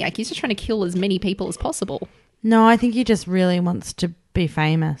maniac. He's just trying to kill as many people as possible. No, I think he just really wants to be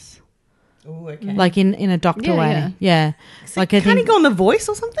famous. Ooh, okay. Like in a doctor Yeah, way. Yeah. Like I Can't he think, go on The Voice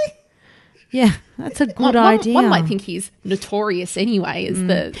or something? yeah, that's a good One idea. might think he's notorious anyway as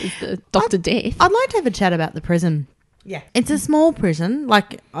the Dr. Death. I'd like to have a chat about the prison. Yeah. It's a small prison.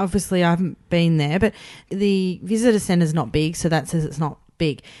 Like, obviously, I haven't been there, but the visitor centre's not big, so that says it's not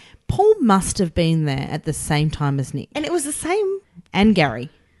big. Paul must have been there at the same time as Nick And it was the same. and Gary.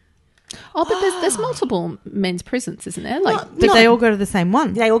 Oh, but there's multiple men's prisons, isn't there? Like, But they all go to the same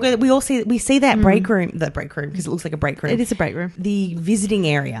one. They all go. We see that break room because it looks like a break room. It is a break room. The visiting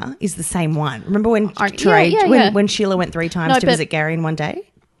area is the same one. Remember when yeah. when Sheila went 3 times No, to but- visit Gary in one day?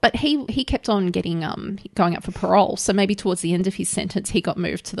 but he kept on getting going up for parole. So maybe towards the end of his sentence, he got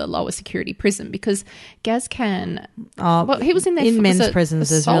moved to the lower security prison because Gazcan. Well, he was in there In for, men's was it prisons,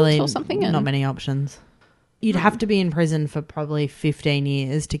 there's assault really or something. not many options. You'd have to be in prison for probably 15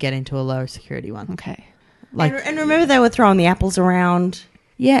 years to get into a low security one. Okay. Like, And remember they were throwing the apples around.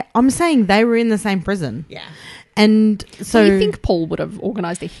 yeah, I'm saying they were in the same prison. Yeah. And so So you think Paul would have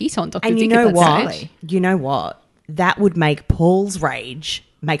organised a hit on Dr. And you Dick know at that what? stage? You know what? That would make Paul's rage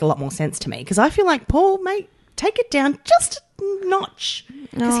make a lot more sense to me, because I feel like Paul, mate, take it down just a notch.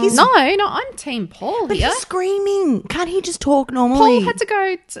 Because he's No, I'm Team Paul but here. he's screaming. Can't he just talk normally? Paul had to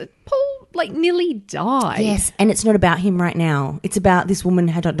go. Paul nearly died. Yes, and it's not about him right now. It's about this woman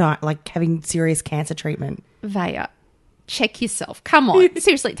having serious cancer treatment. Vaya, check yourself. Come on.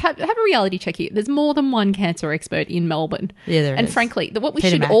 Seriously, have a reality check here. There's more than one cancer expert in Melbourne. Yeah, there And is. frankly, what we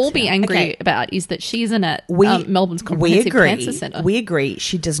Peter should Max, all be yeah. angry Okay. about is that she isn't at Melbourne's We Comprehensive agree. Cancer Centre. We agree.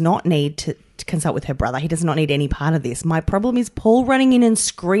 She does not need to consult with her brother. He does not need any part of this. My problem is Paul running in and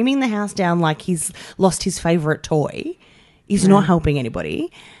screaming the house down like he's lost his favourite toy is not helping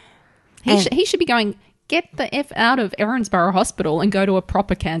anybody. He should be going, get the F out of Erinsborough Hospital and go to a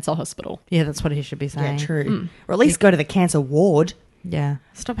proper cancer hospital. yeah, that's what he should be saying. Yeah, true. Or at least go to the cancer ward. Yeah.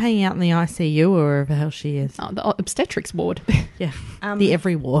 Stop hanging out in the ICU or wherever the hell she is. Oh, the obstetrics ward. Yeah. The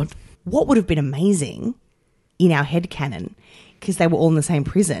every ward. What would have been amazing in our headcanon, because they were all in the same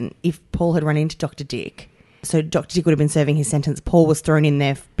prison, if Paul had run into Dr. Dick. So Dr. Dick would have been serving his sentence. Paul was thrown in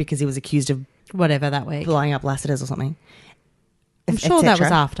there because he was accused of Whatever that week. blowing up Lassiter's or something. I'm sure that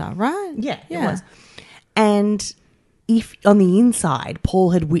was after, right? Yeah, it was. And if on the inside Paul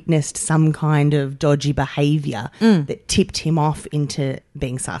had witnessed some kind of dodgy behaviour that tipped him off into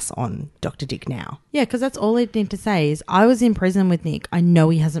being sus on Dr. Dick now. Yeah, because that's all he'd need to say is, I was in prison with Nick. I know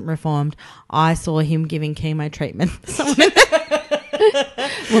he hasn't reformed. I saw him giving chemo treatment.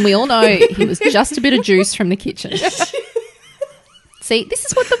 When we all know he was just a bit of juice from the kitchen. See, this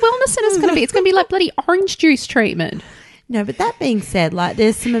is what the wellness centre's going to be. It's going to be like bloody orange juice treatment. No, but that being said, like,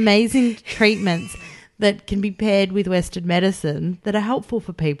 there's some amazing treatments that can be paired with Western medicine that are helpful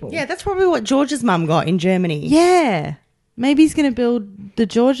for people. Yeah, that's probably what George's mum got in Germany. Yeah. Maybe he's going to build the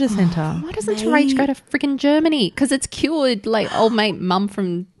Georgia Centre. Why doesn't Terage go to freaking Germany? Because it's cured, like, old mate mum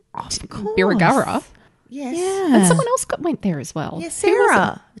from Birregurra. Yes. Yeah. And someone else went there as well. Yeah,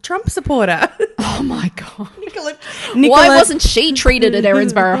 Sarah, a Trump supporter. Oh, my God. Nicola, Why wasn't she treated at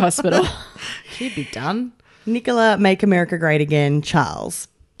Erinsborough Hospital? She'd be done. Nicola Make America Great Again Charles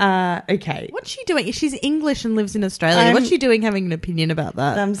Okay. What's she doing? She's English and lives in Australia. What's she doing having an opinion about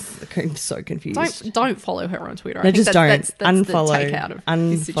that? I'm so confused. Don't follow her on Twitter. No, I think just don't. That's Unfollow. the take out of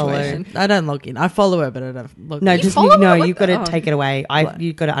this situation. I don't log in. I follow her, but I don't log No, in. just follow her? What you've got to the- take it away.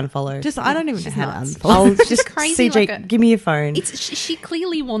 You've got to unfollow. Just I don't even know how to nuts. unfollow. I'll just crazy CJ, like a- give me your phone. She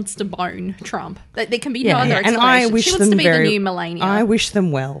clearly wants to bone Trump. There can be Yeah, no other yeah. And explanation. I wish she them wants to be very. the new Melania. I wish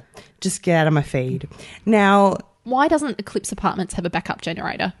them well. Just get out of my feed now. Why doesn't Eclipse Apartments have a backup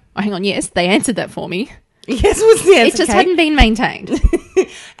generator? Oh, hang on. Yes, they answered that for me. Yes, was the answer. It just Kate. hadn't been maintained.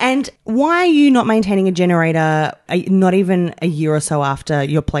 And why are you not maintaining a generator not even a year or so after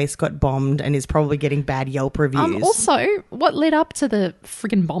your place got bombed and is probably getting bad Yelp reviews? Also, what led up to the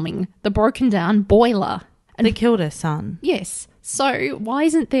friggin' bombing? The broken down boiler. And it killed her son. Yes. So why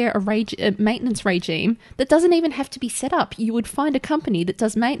isn't there a maintenance regime that doesn't even have to be set up? You would find a company that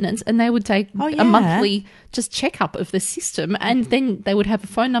does maintenance and they would take yeah. a monthly just checkup of the system, and then they would have a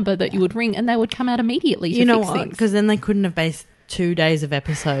phone number that you would ring and they would come out immediately to You know fix what? things. Because then they couldn't have based 2 days of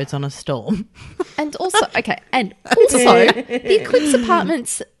episodes on a storm. And also, the Eclipse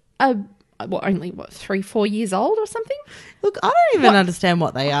Apartments are only 3-4 years old or something? Look, I don't even understand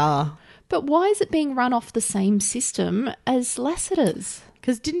what they are. But why is it being run off the same system as Lassiter's?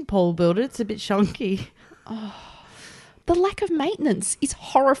 Because didn't Paul build it? It's a bit shonky. The lack of maintenance is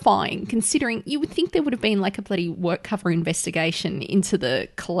horrifying, considering you would think there would have been like a bloody work cover investigation into the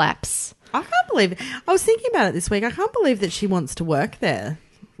collapse. I can't believe it. I was thinking about it this week. I can't believe that she wants to work there.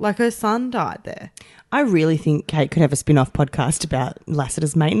 Like her son died there. I really think Kate could have a spin-off podcast about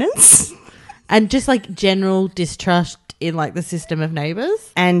Lassiter's maintenance And just like general distrust in like the system of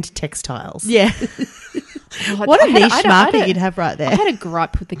neighbours. and textiles. Yeah. God, What a I had niche I had market you'd have right I there. had a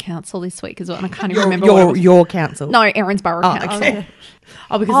gripe with the council this week as well, and I can't even remember what it was. Your council. No, Erinsborough Council. okay.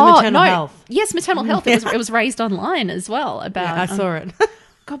 Oh, because of maternal health. Yes, maternal health. It was raised online as well about. I saw it.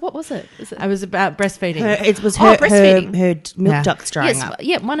 God, what was it? Was it? I was about breastfeeding. It was Oh, her breastfeeding. milk Yeah. ducts drying Yes, up.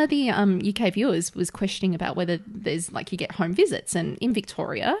 yeah. One of the UK viewers was questioning about whether there's like you get home visits, and in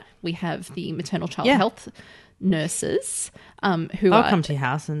Victoria we have the maternal child Yeah. health nurses who I'll are come to your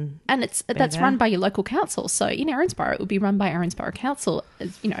house and that's there. run by your local council. So in Erinsborough, it would be run by Erinsborough Council,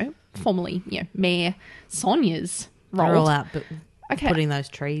 as formerly Mayor Sonia's role. they're all out but Okay. putting those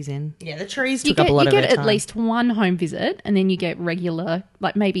trees in. Yeah, the trees You took up a lot of get her at time. least one home visit, and then you get regular,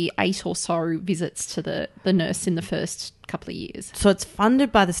 like maybe 8 or so visits to the nurse in the first couple of years. So it's funded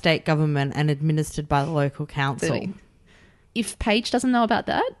by the state government and administered by the local council. If Paige doesn't know about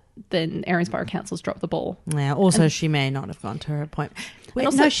that, then Erinsborough Council's dropped the ball. Yeah. Also, she may not have gone to her appointment. Wait,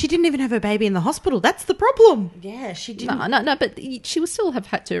 also- no, she didn't even have her baby in the hospital. That's the problem. Yeah, she didn't. No, but she would still have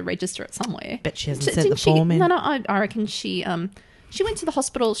had to register it somewhere. Bet she hasn't D- sent the didn't she- form in. No, I reckon she went to the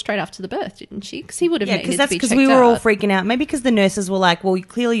hospital straight after the birth, didn't she? Because he would have Yeah, needed because to that's be because checked we were all out. freaking out. Maybe because the nurses were like, "Well,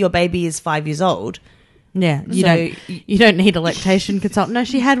 clearly your baby is 5 years old." Yeah, So- you don't need a lactation consultant. No,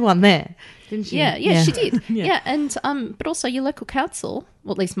 she had one there, didn't she? Yeah, she did. Yeah. Yeah, and but also your local council,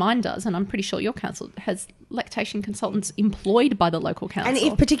 well, at least mine does, and I'm pretty sure your council has lactation consultants employed by the local council.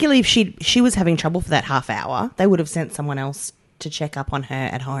 And particularly if she was having trouble for that half hour, they would have sent someone else to check up on her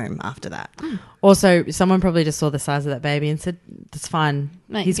at home after that. Also, someone probably just saw the size of that baby and said, "That's fine.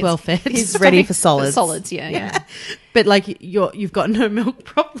 Mate, He's gets- well fed. He's ready for solids." Solids, yeah. But like you've got no milk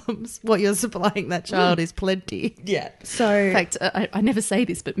problems. What you're supplying that child is plenty. Yeah. So In fact, I never say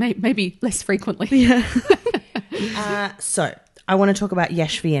this, but maybe less frequently. Yeah. So I want to talk about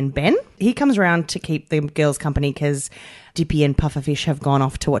Yashvi and Ben. He comes around to keep the girls company because Dippy and Pufferfish have gone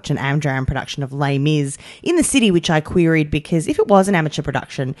off to watch an Amdram production of Les Mis in the city, which I queried because if it was an amateur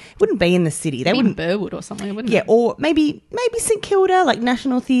production, it wouldn't be in the city. They In wouldn't. Burwood or something, wouldn't Yeah, it? or maybe St Kilda, like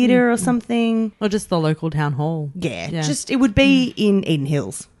National Theatre or something. Or just the local town hall. Yeah, just it would be in Eden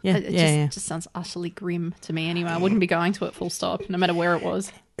Hills. Yeah, It just sounds utterly grim to me anyway. I wouldn't be going to it full stop, no matter where it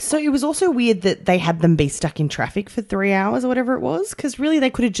was. So it was also weird that they had them be stuck in traffic for 3 hours or whatever it was, because really they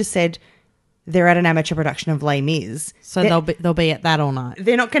could have just said they're at an amateur production of Les Mis. So they'll be at that all night.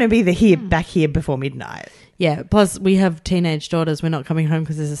 They're not going to be back here before midnight. Yeah. Plus, we have teenage daughters. We're not coming home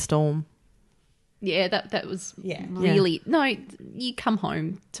because there's a storm. Yeah, that was Yeah. really... No, you come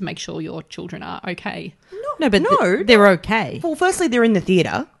home to make sure your children are okay. No, but No. they're okay. Well, firstly, they're in the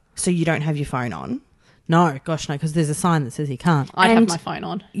theatre, so you don't have your phone on. No, gosh, no, because there's a sign that says he can't. I'd have And my phone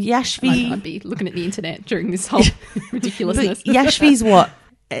on. Yashvi, I'd be looking at the internet during this whole ridiculousness. but Yashvi's what,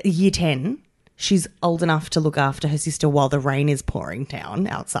 year 10? She's old enough to look after her sister while the rain is pouring down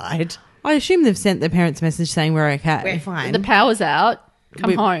outside. I assume they've sent their parents a message saying we're okay. We're fine. The power's out.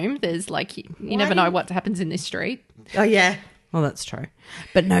 Come We- home. There's like... You never know what happens in this street. Oh, yeah. Well, that's true.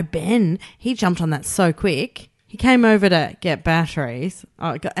 But no, Ben, he jumped on that so quick. He came over to get batteries.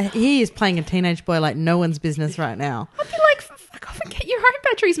 Oh, God, he is playing a teenage boy like no one's business right now. I'd be like, fuck off and get your own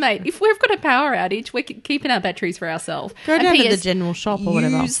batteries, mate. If we've got a power outage, we're keeping our batteries for ourselves. Go And down to the PS, general shop or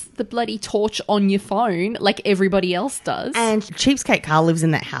whatever. Use the bloody torch on your phone like everybody else does. And Cheapskate Carl lives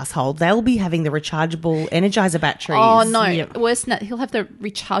in that household. They'll be having the rechargeable Energizer batteries. oh, no. Yep. Worse than that, he'll have the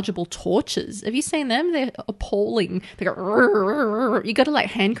rechargeable torches. Have you seen them? They're appalling. They go, "Rrrr." You got to like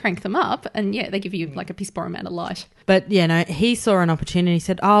hand crank them up and yeah, they give you like a piss poor amount of light. But, yeah, no, he saw an opportunity. He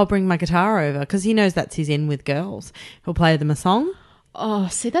said, I'll bring my guitar over because he knows that's his in with girls. He'll play them a song. Oh,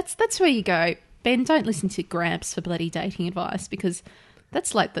 see, that's where you go. Ben, don't listen to Gramps for bloody dating advice because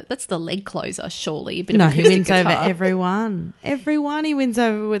that's like that's the leg closer, surely. A bit No, of he acoustic wins over guitar. everyone. Everyone he wins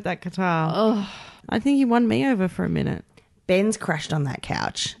over with that guitar. Oh, I think he won me over for a minute. Ben's crashed on that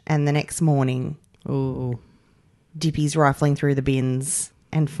couch, and the next morning, Ooh. Dippy's rifling through the bins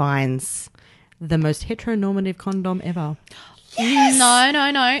and finds... The most heteronormative condom ever.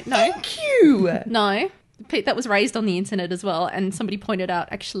 no. Thank you! No. Pete, that was raised on the internet as well, and somebody pointed out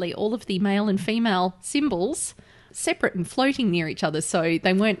actually all of the male and female symbols separate and floating near each other, so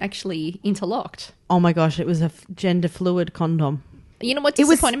they weren't actually interlocked. Oh my gosh, it was a gender fluid condom. You know what It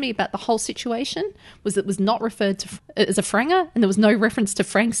was- disappointed me about the whole situation was it was not referred to as a franger, and there was no reference to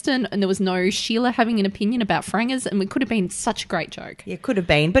Frankston, and there was no Sheila having an opinion about frangers, and it could have been such a great joke. Yeah, could have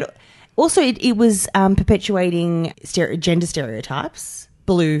been. But also it was perpetuating gender stereotypes.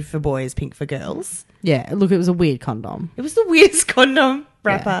 Blue for boys, pink for girls. Yeah, look, it was a weird condom. It was the weirdest condom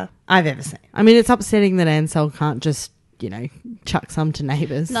wrapper I've ever seen. I mean, it's upsetting that Ansel can't just, chuck some to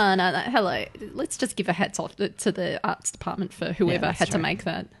neighbours. No, hello. Let's just give a hats off to the arts department for whoever that's had to true. make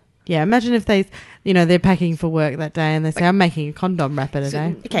that. Yeah, imagine if they're packing for work that day and they say, I'm making a condom wrapper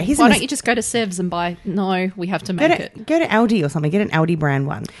today. Okay, here's Why a don't you just go to Sevs and buy? No, we have to go make to, it. go to Aldi or something. Get an Aldi brand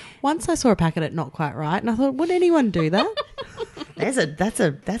one. Once I saw a packet at Not Quite Right and I thought, would anyone do that?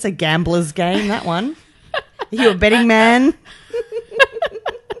 That's a gambler's game. That one. Are you a betting man?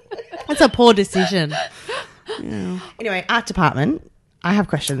 That's a poor decision. Anyway, art department. I have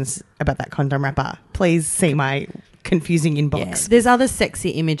questions about that condom wrapper. Please see my confusing Yeah. inbox. There's other sexy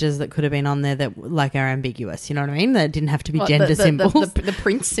images that could have been on there that are ambiguous. You know what I mean? That didn't have to be What, gender symbols. The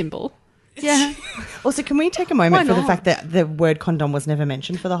Prince symbol. yeah. Also, can we take a moment Why for the not? fact that the word condom was never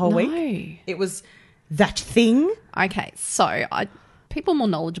mentioned for the whole week? No. It was that thing. Okay, so people more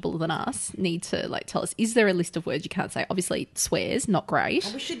knowledgeable than us need to tell us: is there a list of words you can't say? Obviously, swears not great.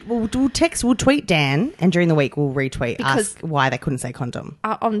 We'll tweet Dan, and during the week we'll retweet, Because- ask why they couldn't say condom.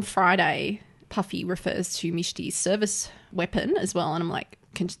 On Friday, Puffy refers to Mishti's service weapon as well, and I'm like,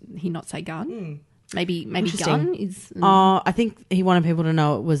 can he not say gun? Maybe Interesting. gun is. Oh, I think he wanted people to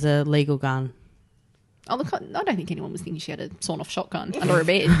know it was a legal gun. Oh, look, I don't think anyone was thinking she had a sawn-off shotgun under her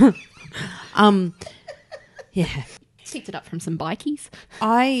bed. Yeah. Picked it up from some bikies.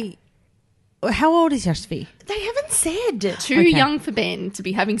 How old is Yashvi? They haven't said. Too Okay. young for Ben to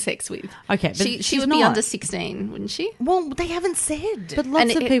be having sex with. Okay, but she she's would be not. under 16, wouldn't she? Well, they haven't said. But lots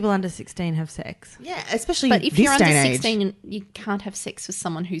And of it- people under 16 have sex. yeah, especially But if this you're under day and age. 16, you can't have sex with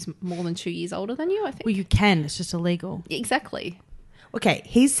someone who's more than 2 years older than you, I think. Well, you can. It's just illegal. Exactly. Okay,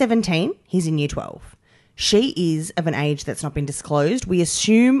 he's 17. He's in year 12. She is of an age that's not been disclosed. We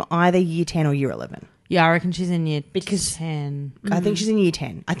assume either year 10 or year 11. Yeah, I reckon she's in year Because- 10. I think she's in year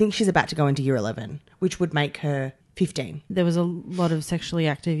 10. I think she's about to go into year 11, which would make her 15. There was a lot of sexually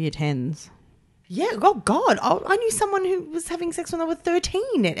active year 10s. Yeah, oh God. I knew someone who was having sex when they were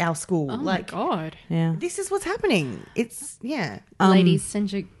 13 at our school. Oh, my God. Yeah. This is what's happening. It's, yeah. Ladies,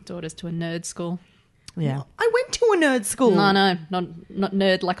 send your daughters to a nerd school. Yeah. I went to a nerd school. No, not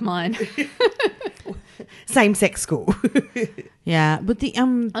nerd like mine. Same-sex school. Yeah. But the I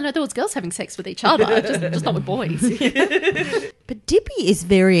know there was girls having sex with each other, just not with boys. but Dippy is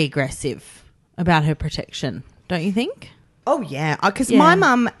very aggressive about her protection, don't you think? Oh, yeah. Because Yeah. my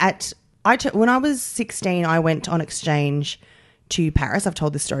mum when I was 16, I went on exchange to Paris. I've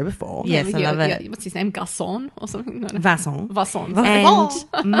told this story before. Yes, I love it. What's his name? Gasson or something? No. Vasson. Vasson.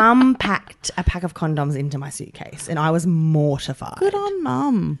 And mum packed a pack of condoms into my suitcase, and I was mortified. Good on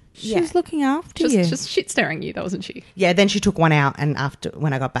mum. She Yeah. was looking after you. Just shit staring you, though, wasn't she? Yeah, then she took one out, and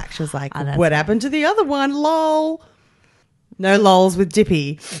when I got back, she was like, Oh, that's what happened to the other one? Lol. No lols with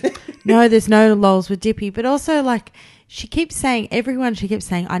Dippy. No, there's no lols with Dippy. But also, she keeps saying,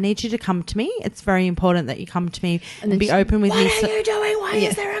 I need you to come to me. It's very important that you come to me and then be she- open with me. What are you doing? Why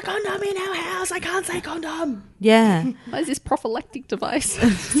is there a condom in our house? I can't say condom. Yeah. What is this prophylactic device?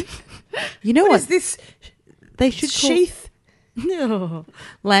 You know What what? is this They should call- sheath? No.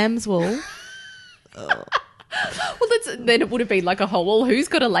 Lamb's wool. Well, then it would have been like a whole, well, who's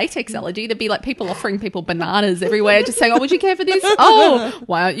got a latex allergy? There'd be like people offering people bananas everywhere, just saying, oh, would you care for this? Oh,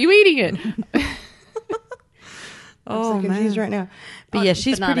 why aren't you eating it? I'm so confused right now. But yeah,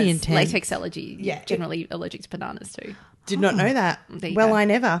 she's pretty Bananas, intense. Latex allergy. Yeah. Generally allergic to bananas too. Did not know that. There you Well, go. I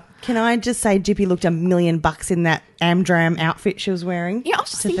never. Can I just say Dippy looked $1 million in that Amdram outfit she was wearing? Yeah, I was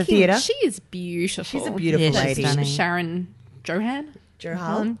just to the thinking, theatre. she is beautiful. She's a beautiful Yeah, she's lady. stunning. Sharon Johan.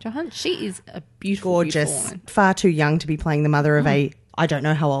 Johan. She is a beautiful, Gorgeous. beautiful woman. Far too young to be playing the mother of a, I don't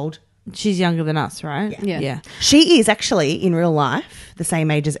know how old. She's younger than us, right? Yeah. Yeah. She is actually, in real life, the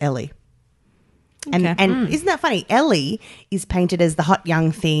same age as Ellie. And Okay. and isn't that funny? Ellie is painted as the hot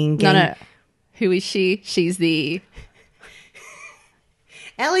young thing. No. Who is she? She's the...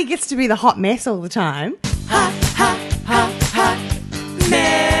 Ellie gets to be the hot mess all the time.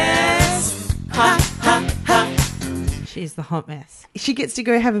 She's the hot mess. She gets to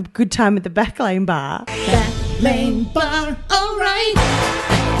go have a good time at the Backlane bar.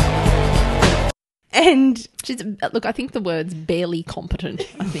 And She's, look, I think the word's barely competent,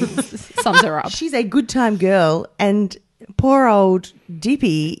 I think sums her up. she's a good time girl. And poor old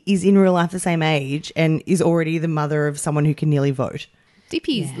Dippy is in real life the same age and is already the mother of someone who can nearly vote.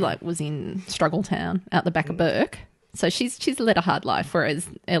 Dippy's was in Struggle Town out the back of Burke. So she's led a hard life, whereas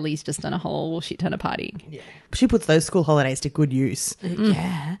Ellie's just done a whole shit ton of partying. She puts those school holidays to good use.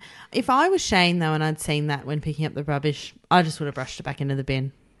 Yeah. If I was Shane, though, and I'd seen that when picking up the rubbish, I just would have brushed it back into the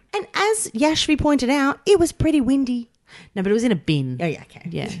bin. And as Yashvi pointed out, it was pretty windy. No, but it was in a bin. Oh, yeah, okay.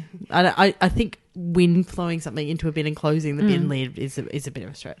 Yeah. I think wind flowing something into a bin and closing the bin lid is a bit of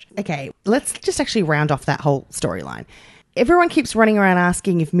a stretch. Okay, let's just actually round off that whole storyline. Everyone keeps running around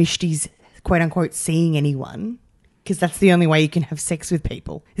asking if Mishti's quote-unquote seeing anyone, because that's the only way you can have sex with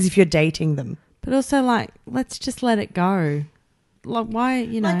people, is if you're dating them. But also, like, let's just let it go. Like, why,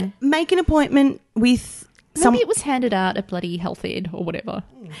 you know? Like, make an appointment with Maybe it was handed out at bloody Health Ed or whatever.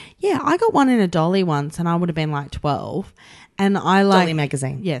 Yeah, I got one in a dolly once and I would have been like 12. And I like... Dolly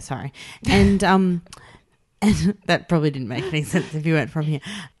magazine. Yeah, sorry. And, and that probably didn't make any sense if you weren't from here.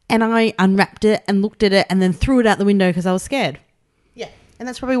 And I unwrapped it and looked at it and then threw it out the window because I was scared. Yeah, and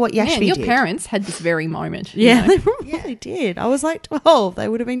that's probably what Yashvi Man, your did. parents had this very moment. you Yeah, know. they probably did. I was like 12. They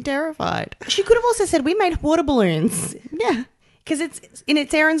would have been terrified. She could have also said, we made water balloons. Yeah. Because it's in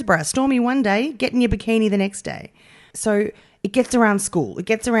its Erinsborough. Stormy one day, get in your bikini the next day. So it gets around school. It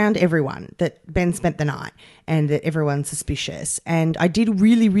gets around everyone that Ben spent the night and that everyone's suspicious. And I did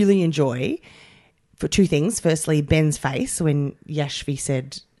really, really enjoy for two things. Firstly, Ben's face when Yashvi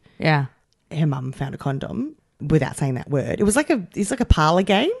said Yeah. her mum found a condom without saying that word. It's like a parlour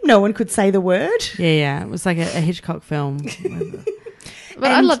game. No one could say the word. Yeah. It was like a Hitchcock film. But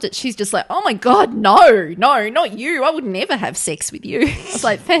I loved it. She's just like, oh my God, no, not you. I would never have sex with you. I was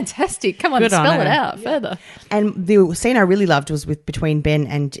like, fantastic. Come on, Good on spell it her. out further. And the scene I really loved was between Ben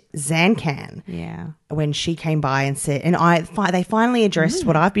and Zancan. Yeah. When she came by and said, and they finally addressed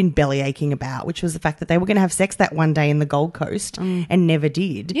what I've been belly aching about, which was the fact that they were going to have sex that one day in the Gold Coast and never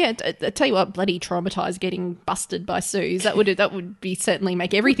did. Yeah, I tell you what, bloody traumatised getting busted by Suze. That would be certainly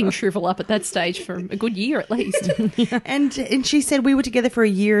make everything shrivel up at that stage for a good year at least. And she said we were together for a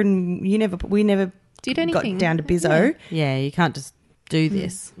year and we never Did anything. got down to Bizzo. Yeah. You can't just do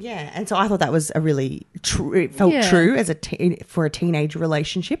this. Yeah, and so I thought that was a really true. It felt Yeah. true as for a teenage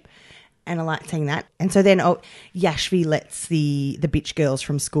relationship, and I liked seeing that. And so then Yashvi lets the bitch girls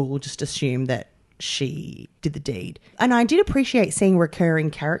from school just assume that she did the deed. And I did appreciate seeing recurring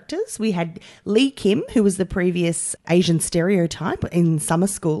characters. We had Lee Kim, who was the previous Asian stereotype in summer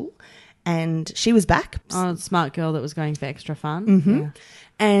school, and she was back. Oh, smart girl that was going for extra fun. Mm-hmm. Yeah.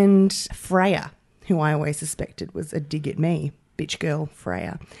 And Freya, who I always suspected was a dig at me. Bitch girl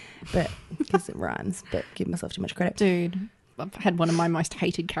Freya, but because it rhymes, but give myself too much credit. Dude, I've had one of my most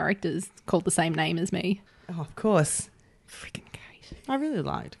hated characters called the same name as me. Oh, of course. Freaking Kate. I really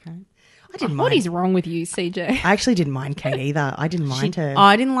liked Kate. I didn't What mind. is wrong with you, CJ? I actually didn't mind Kate either. I didn't mind her.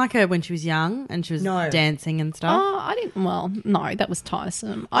 I didn't like her when she was young and she was No. dancing and stuff. Oh, I didn't. Well, no, that was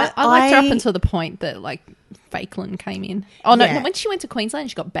tiresome. I liked her up until the point that like Fakeland came in. Oh no, Yeah. no, when she went to Queensland,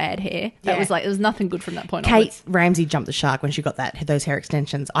 she got bad hair. That Yeah. was like there was nothing good from that point Kate onwards. Ramsey jumped the shark when she got those hair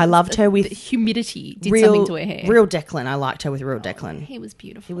extensions. I loved her The with humidity did something to her hair. Real Declan. I liked her with Real Declan. He was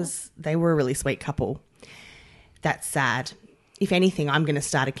beautiful. They were a really sweet couple. That's sad. If anything, I'm going to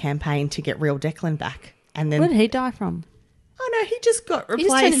start a campaign to get Real Declan back. And then, Where did he die from? oh no, he just got He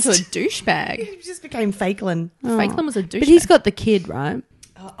replaced. just turned into a douchebag. He just became Fakeland. Fakeland was a douchebag. But he's got the kid, right?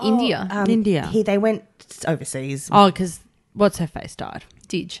 India. India. They went overseas. Oh, because what's her face died.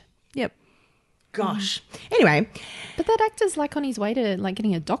 Didge. Yep. Gosh. Anyway, But that actor's like on his way to like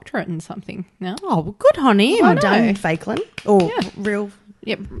getting a doctorate in something now. Oh, well, good on him. well done, Fakelin. Or real.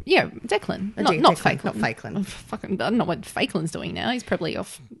 Yeah, Declan. Oh, Not Declan, Fakelin. not Fakelin. Oh, fucking, I don't know what Fakelin's doing now. He's probably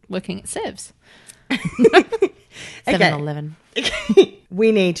off working at Sev's. 7-Eleven.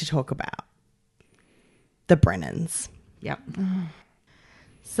 We need to talk about the Brennans. Yep.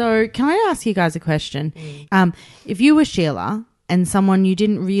 So, can I ask you guys a question? If you were Sheila and someone you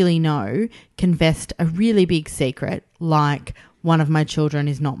didn't really know confessed a really big secret, like one of my children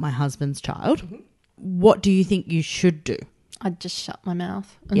is not my husband's child, what do you think you should do? I'd just shut my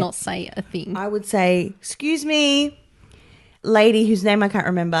mouth and not say a thing. I would say, excuse me, lady whose name I can't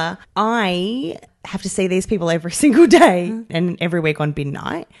remember. I have to see these people every single day and every week on bin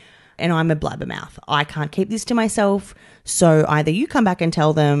night. And I'm a blabbermouth. I can't keep this to myself. So either you come back and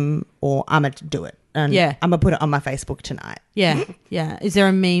tell them or I'm going to do it. And Yeah. I'm going to put it on my Facebook tonight. Yeah, yeah. Is there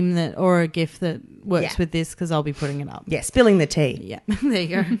a meme that or a GIF that works Yeah. with this? Because I'll be putting it up. Yeah, spilling the tea. Yeah, there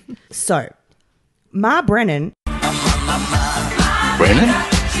you go. So, Ma Brennan Brennan?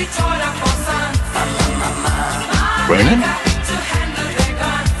 Brennan?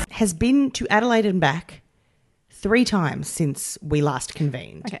 has been to Adelaide and back 3 times since we last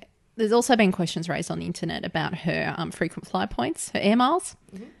convened. Okay. There's also been questions raised on the internet about her frequent flyer points, her air miles.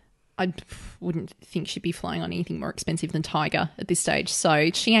 I wouldn't think she'd be flying on anything more expensive than Tiger at this stage, so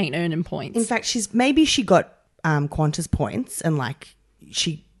she ain't earning points. In fact, she got Qantas points and like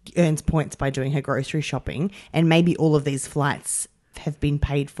she earns points by doing her grocery shopping, and maybe all of these flights have been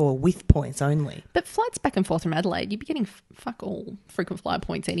paid for with points only. But flights back and forth from Adelaide, you'd be getting fuck all frequent flyer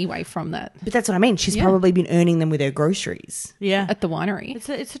points anyway from that But that's what I mean. She's Yeah. probably been earning them with her groceries. Yeah, at the winery.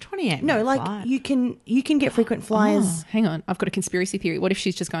 it's a 28. No, minute like flight. you can get frequent flyers. Oh, hang on, I've got a conspiracy theory. What if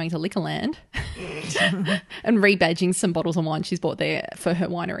she's just going to Liquorland and rebadging some bottles of wine she's bought there for her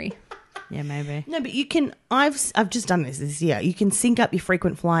winery? Yeah, maybe. No, but you can. I've just done this year. You can sync up your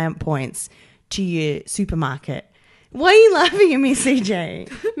frequent flyer points to your supermarket. Why are you laughing at me, CJ?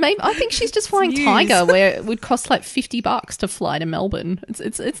 Maybe I think she's just flying Tiger, where it would cost like $50 to fly to Melbourne.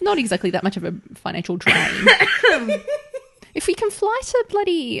 It's not exactly that much of a financial drain. If we can fly to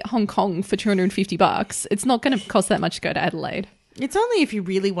bloody Hong Kong for $250, it's not going to cost that much to go to Adelaide. It's only if you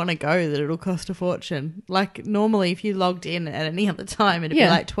really want to go that it'll cost a fortune. Like normally, if you logged in at any other time, it'd Yeah.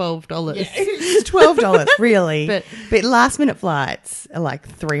 be like $12. It's $12, really. But- But last minute flights are like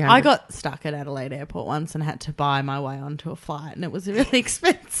 $300. I got stuck at Adelaide Airport once and had to buy my way onto a flight, and it was really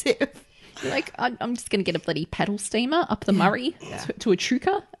expensive. Like, I'm just going to get a bloody paddle steamer up the Murray to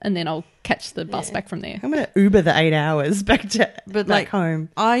Echuca, and then I'll catch the bus back from there. I'm going to Uber the 8 hours back But back home.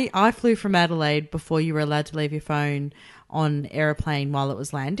 I flew from Adelaide before you were allowed to leave your phone on aeroplane while it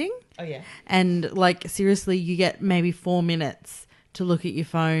was landing. Oh yeah. And like seriously, you get maybe 4 minutes to look at your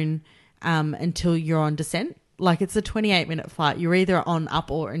phone until you're on descent. Like it's a 28-minute flight. You're either on up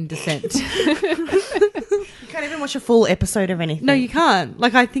or in descent. You can't even watch a full episode of anything. No, you can't.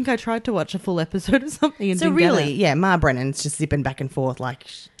 Like I think I tried to watch a full episode of something and So didn't get really, it. yeah, Ma Brennan's just zipping back and forth like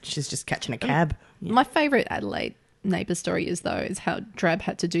she's just catching a cab. My favourite Adelaide neighbour story is how Drab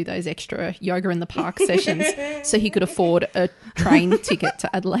had to do those extra yoga in the park sessions so he could afford a train ticket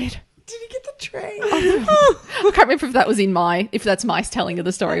to Adelaide. Did you get the train? I can't remember if that's my telling of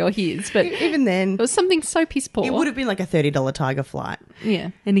the story or his, but it Even then, was something so piss poor. it would have been like a $30 Tiger flight. Yeah.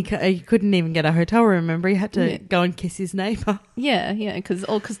 And he couldn't even get a hotel room. Remember, he had to Yeah. go and kiss his neighbour. Yeah, because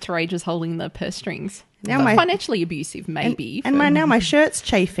Terage was holding the purse strings. Now But my- financially abusive, maybe. And now my shirt's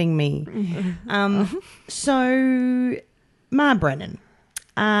chafing me. So Ma Brennan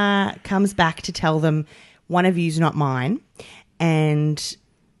comes back to tell them one of you's not mine, and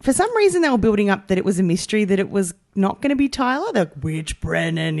for some reason they were building up that it was a mystery that it was not going to be Tyler. They're like, which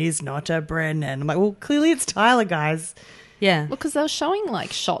Brennan is not a Brennan? I'm like, well, clearly it's Tyler, guys. Yeah. Well, because they were showing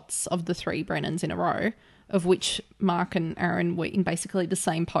like shots of the 3 Brennans in a row, of which Mark and Aaron were in basically the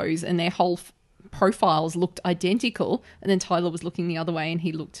same pose, and their whole profiles looked identical. And then Tyler was looking the other way, and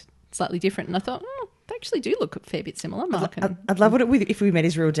he looked slightly different. And I thought, they actually do look a fair bit similar, Mark. I'd love it if we met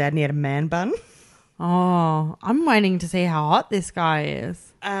his real dad and he had a man bun. Oh, I'm waiting to see how hot this guy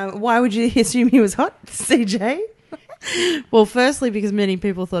is. Why would you assume he was hot, CJ? Well, firstly, because many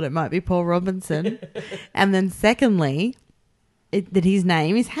people thought it might be Paul Robinson. And then secondly, that his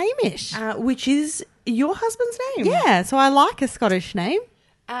name is Hamish. Which is your husband's name? Yeah, so I like a Scottish name.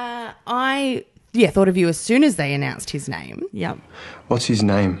 I thought of you as soon as they announced his name. Yep. What's his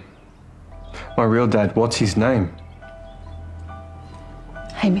name? My real dad, what's his name?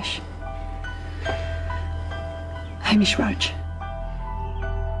 Hamish. Hamish Roach.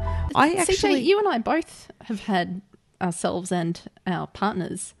 I actually... CJ, you and I both have had ourselves and our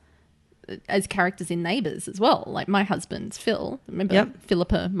partners as characters in Neighbours as well. Like my husband's Phil. Remember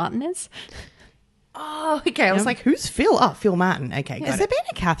Philippa Martinez? Oh, okay. I was like, who's Phil? Oh, Phil Martin. Okay, got Has it. there been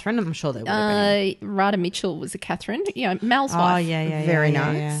a Catherine? I'm sure there would have been. Rada Mitchell was a Catherine. Mel's wife. Oh, yeah. Very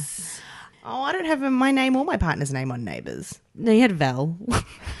yeah, nice. Oh, I don't have my name or my partner's name on Neighbours. No, you had Val.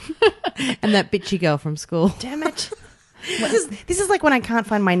 And that bitchy girl from school. Damn it. This is like when I can't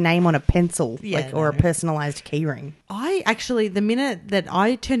find my name on a pencil or a personalised keyring. I actually, the minute that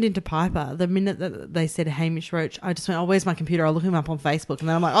I turned into Piper, the minute that they said Hamish Roach, I just went, oh, where's my computer? I'll look him up on Facebook. And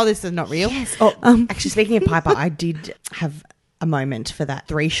then I'm like, oh, this is not real. Yes. Oh, actually, speaking of Piper, I did have a moment for that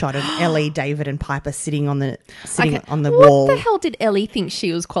 3-shot of Ellie, David and Piper sitting on the wall. What the hell did Ellie think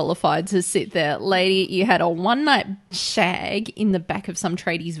she was qualified to sit there? Lady, you had a one-night shag in the back of some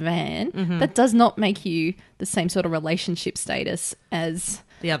tradie's van. Mm-hmm. That does not make you the same sort of relationship status as...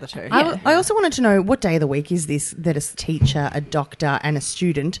 The other two. I also wanted to know, what day of the week is this that a teacher, a doctor and a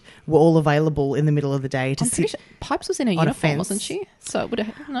student were all available in the middle of the day to sit? Sure Pipes was in her on a uniform, fence. wasn't she? So it would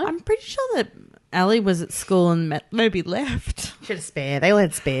have... No? I'm pretty sure that Ellie was at school and maybe left. She had a spare. They all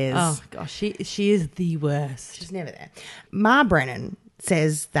had spares. Oh, gosh. She is the worst. She's never there. Ma Brennan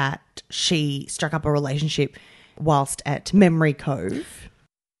says that she struck up a relationship whilst at Memory Cove.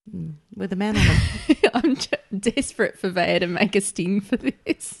 With a man on them. I'm desperate for Vaya to make a sting for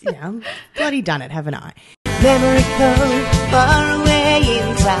this. Yeah, I've bloody done it, haven't I? Memory Cove, far away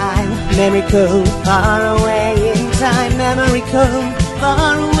in time. Memory Cove, far away in time. Memory Cove,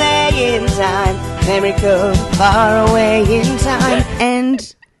 far away in time. Memory Cove, far away in time.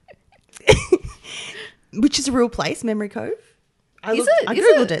 And which is a real place, Memory Cove. I Is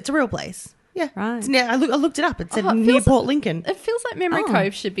googled it? it. It's a real place. Yeah, Right. It's I looked it up. It said Oh, it near feels- Port Lincoln. It feels like Memory Oh.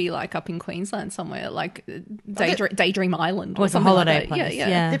 Cove should be like up in Queensland somewhere, like Daydream Island or Like a something holiday like that. place, Yeah.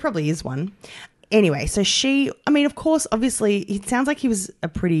 yeah. There probably is one. Anyway, so of course, obviously, it sounds like he was a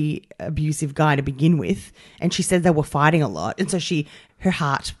pretty abusive guy to begin with. And she said they were fighting a lot. And so her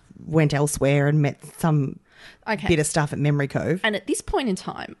heart went elsewhere and met some Okay. bit of stuff at Memory Cove. And at this point in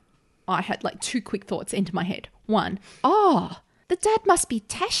time, I had like 2 quick thoughts into my head. One, the dad must be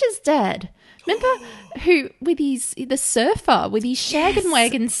Tasha's dad. Remember who with the surfer with his shag and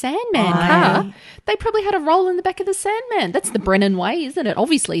wagon Sandman car? They probably had a roll in the back of the Sandman. That's the Brennan way, isn't it?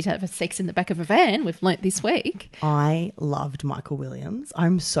 Obviously, to have sex in the back of a van. We've learnt this week. I loved Michael Williams.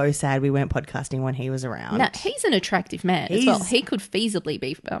 I'm so sad we weren't podcasting when he was around. Now he's an attractive man as well. He's- He could feasibly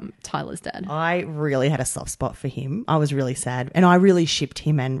be Tyler's dad. I really had a soft spot for him. I was really sad. And I really shipped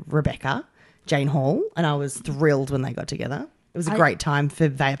him and Rebecca, Jane Hall, and I was thrilled when they got together. It was a great time for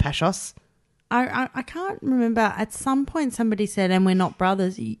Vaya Pashos. I can't remember. At some point, somebody said, and we're not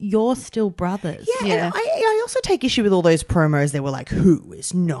brothers. You're still brothers. Yeah, and I also take issue with all those promos that were like, who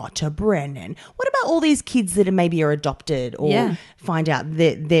is not a Brennan? What about all these kids that maybe are adopted or find out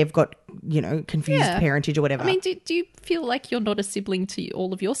that they've got, confused parentage or whatever? I mean, do you feel like you're not a sibling to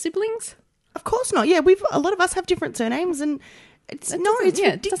all of your siblings? Of course not. Yeah, a lot of us have different surnames and it's ridiculous.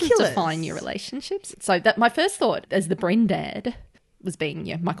 It doesn't define your relationships. So that my first thought as the Bren dad was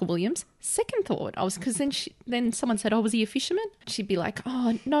being Michael Williams. Second thought, because then someone said, "Oh, was he a fisherman?" She'd be like,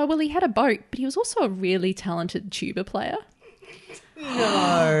 "Oh no, well he had a boat, but he was also a really talented tuba player."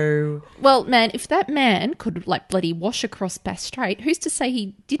 No. Well, man, if that man could like bloody wash across Bass Strait, who's to say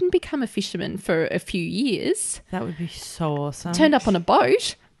he didn't become a fisherman for a few years? That would be so awesome. Turned up on a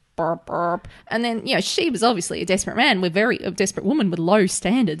boat. Burp, burp. And then, she was obviously a desperate man. A desperate woman with low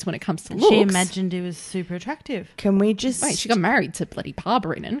standards when it comes to looks. She imagined he was super attractive. Can we just... Wait, she got married to bloody Pa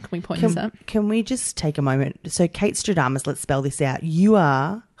Brennan. Can we point this out? Can we just take a moment? So Kate Stradamus, let's spell this out. You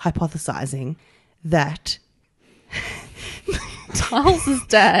are hypothesizing that Tyler's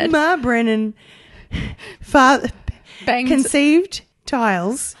dad Ma Brennan banged... conceived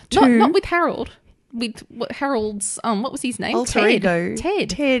Tiles to... Not with Harold. With Harold's, what was his name? Alter Ted. ego.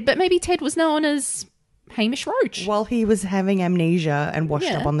 Ted. But maybe Ted was known as Hamish Roach. while he was having amnesia and washed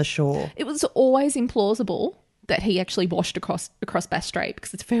up on the shore. It was always implausible that he actually washed across Bass Strait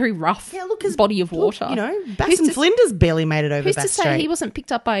because it's a very rough body of water. Bass and Flinders barely made it over Who's Bass to say Strait. he wasn't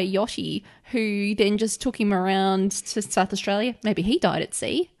picked up by a Yoshi who then just took him around to South Australia? Maybe he died at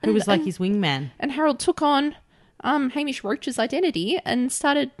sea. Who was like his wingman. And Harold took on Hamish Roach's identity and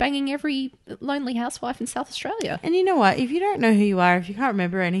started banging every lonely housewife in South Australia. And you know what? If you don't know who you are, if you can't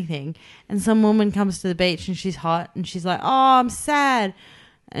remember anything, and some woman comes to the beach and she's hot and she's like, "Oh, I'm sad,"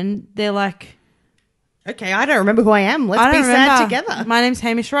 and they're like, Okay, I don't remember who I am. Let's "I be don't sad remember. together. My name's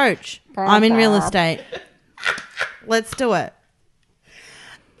Hamish Roach. I'm in real estate. Let's do it."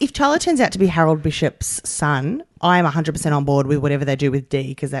 If Tyler turns out to be Harold Bishop's son, I'm 100% on board with whatever they do with D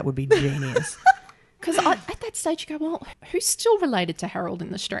because that would be genius. Because at that stage you go, well, who's still related to Harold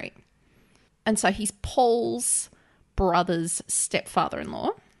in the street? And so he's Paul's brother's stepfather-in-law.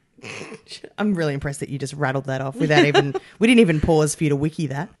 I'm really impressed that you just rattled that off without even... we didn't even pause for you to wiki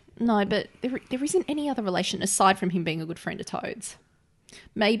that. No, but there isn't any other relation aside from him being a good friend of Toad's.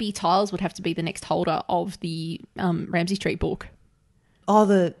 Maybe Tiles would have to be the next holder of the Ramsay Street book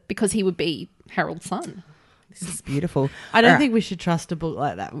Oh, because he would be Harold's son. this is beautiful. I don't All right. think we should trust a book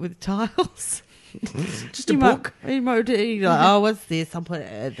like that with Tiles. Just a book. He might be like, oh, what's this? I'll put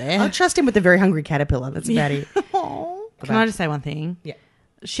it there. I'll trust him with the very hungry caterpillar. That's about it. Can I just say one thing? Yeah.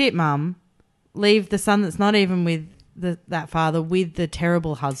 Shit, Mum. Leave the son that's not even with that father with the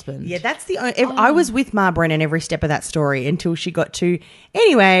terrible husband. Yeah, that's the... I was with Ma Brennan every step of that story until she got to...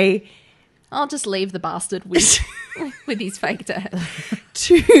 Anyway... I'll just leave the bastard with with his fake dad.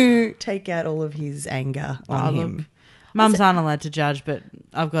 to take out all of his anger on Oh, him. look. Mums aren't allowed to judge, but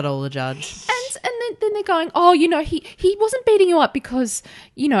I've got all the judge. And then they're going, oh, he wasn't beating you up because,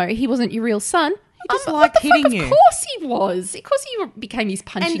 he wasn't your real son. He just liked hitting you. Of course he was. Of course you became his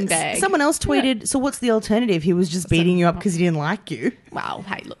punching And bag. someone else tweeted, so what's the alternative? He was just beating you up because he didn't like you. Well,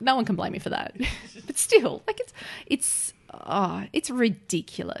 hey, look, no one can blame me for that. But still, like it's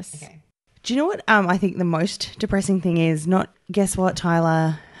ridiculous. Okay. Do you know what I think the most depressing thing is? Not, guess what,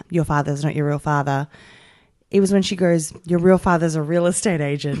 Tyler, your father's not your real father. It was when she goes, your real father's a real estate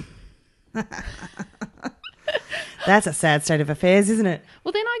agent. That's a sad state of affairs, isn't it?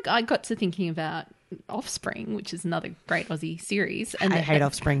 Well, then I got to thinking about Offspring, which is another great Aussie series. And I hate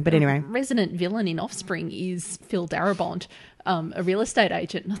Offspring, but anyway. Resident villain in Offspring is Phil Darabont, a real estate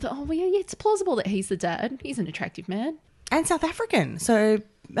agent. And I thought, oh, well, yeah, it's plausible that he's the dad. He's an attractive man. And South African. So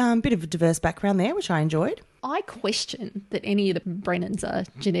a bit of a diverse background there, which I enjoyed. I question that any of the Brennans are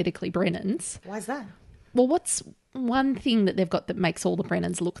genetically Brennans. Why is that? Well, what's one thing that they've got that makes all the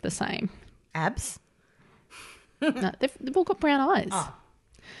Brennans look the same? Abs? No, they've all got brown eyes.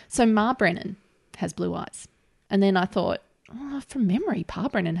 So Ma Brennan has blue eyes. And then I thought, from memory, Pa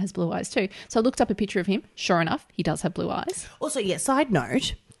Brennan has blue eyes too. So I looked up a picture of him. Sure enough, he does have blue eyes. Also, yeah, side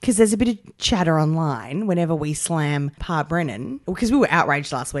note, because there's a bit of chatter online whenever we slam Pa Brennan, because we were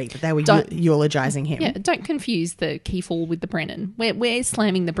outraged last week that they were eulogising him. Yeah, don't confuse the Keefall with the Brennan. We're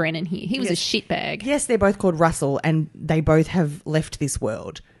slamming the Brennan here. He was a shitbag. Yes, they're both called Russell and they both have left this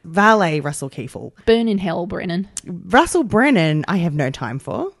world. Valet Russell Keefall. Burn in hell, Brennan. Russell Brennan, I have no time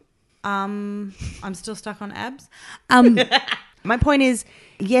for. I'm still stuck on abs. My point is,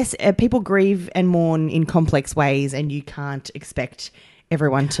 yes, people grieve and mourn in complex ways and you can't expect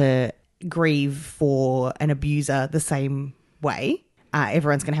everyone to grieve for an abuser the same way.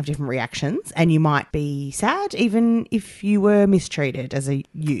 Everyone's going to have different reactions and you might be sad even if you were mistreated as a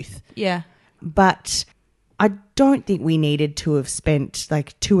youth. Yeah. But I don't think we needed to have spent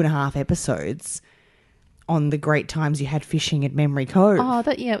like 2.5 episodes on the great times you had fishing at Memory Cove. Oh,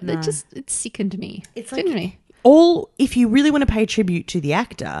 it sickened me. It's Didn't like- me? If you really want to pay tribute to the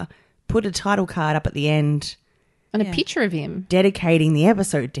actor, put a title card up at the end And a picture of him. dedicating the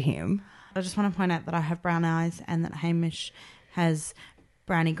episode to him. I just want to point out that I have brown eyes and that Hamish has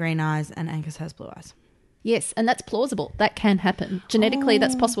browny green eyes and Angus has blue eyes. Yes, and that's plausible. That can happen. Genetically,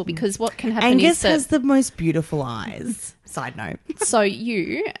 that's possible because what can happen Angus is that... has the most beautiful eyes. Side note. So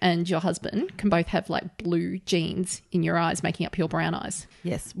you and your husband can both have like blue genes in your eyes making up your brown eyes.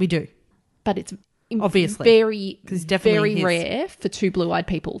 Yes, we do. But it's Obviously. very, 'Cause it's definitely very his. rare for two blue-eyed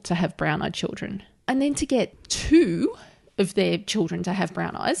people to have brown-eyed children. And then to get two of their children to have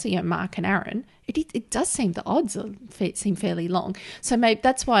brown eyes, Mark and Aaron, it does seem the odds seem fairly long. So maybe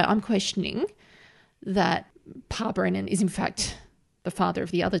that's why I'm questioning that Pa Brennan is in fact the father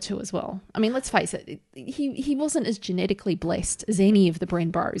of the other two as well. I mean, let's face it, he wasn't as genetically blessed as any of the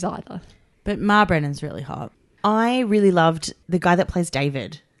Bren bros either. But Ma Brennan's really hot. I really loved the guy that plays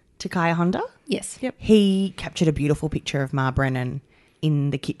David, Takaya Honda. Yes. Yep. He captured a beautiful picture of Ma Brennan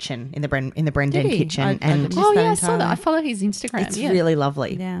in the kitchen, in the Brendan Did he? kitchen. I and didn't- Oh, that yeah, I saw that. entirely. I follow his Instagram. it's yeah. really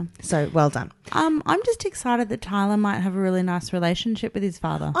lovely. Yeah. So well done. I'm just excited that Tyler might have a really nice relationship with his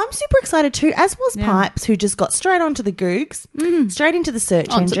father. I'm super excited too, as was Yeah. Pipes, who just got straight onto the Googs, straight into the search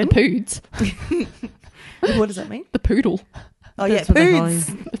Onto the engine. poods. What does that mean? The poodle. Oh, yeah, That's what they call Poods.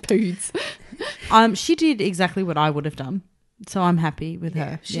 him. The poods. She did exactly what I would have done. So I'm happy with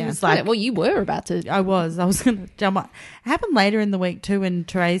her. She was like, Well, you were about to. I was going to jump on. It happened later in the week too when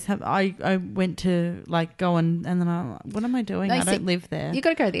Therese, I went to like go and then I'm like, what am I doing? No, I see, don't live there. You got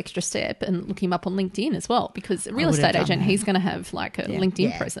to go the extra step and look him up on LinkedIn as well, because a real would have estate done agent, that. he's going to have like a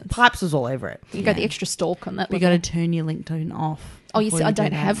LinkedIn presence. Pipes was all over it. You go the extra stalk on that. We level. got to turn your LinkedIn off. Oh, you before see, I do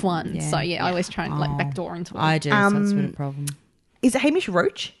don't that. have one, so I always try and like Oh. backdoor into it. I do. So that's a bit of a problem. Is it Hamish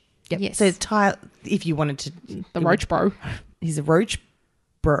Roach? Yes. So Ty, if you wanted to, the Roach Bro. he's a Roach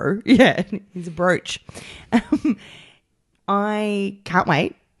bro. Yeah, he's a brooch. I can't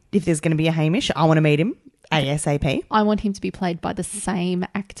wait. If there's going to be a Hamish, I want to meet him ASAP. I want him to be played by the same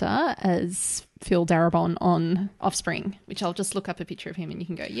actor as Phil Darabont on Offspring, which I'll just look up a picture of him and you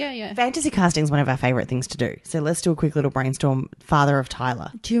can go, yeah. Fantasy casting is one of our favourite things to do. So let's do a quick little brainstorm. Father of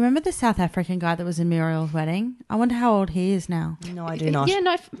Tyler. Do you remember the South African guy that was in Muriel's wedding? I wonder how old he is now. No, I do not. Yeah,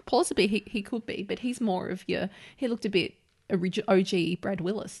 no, possibly he could be, but he's more of he looked a bit OG Brad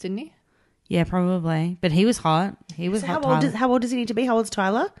Willis, didn't he? Yeah, probably. But he was hot. He was So hot. how old does he need to be? How old's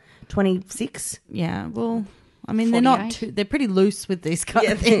Tyler? 26? Yeah, well, I mean, they're not 48. too, they're pretty loose with these kind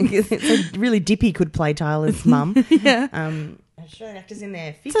of things. So really Dippy could play Tyler's mum. Yeah. Australian actors in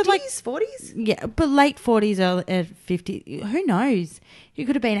their 50s, So, like- 40s? Yeah, but late 40s or 50, who knows? He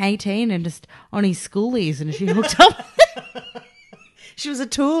could have been 18 and just on his schoolies and she hooked up She was a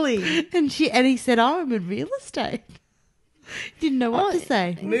toolie. and he said, oh, I'm in real estate. Didn't know what to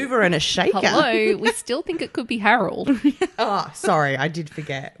say. Mover and a shaker. Hello, we still think it could be Harold. Oh, sorry. I did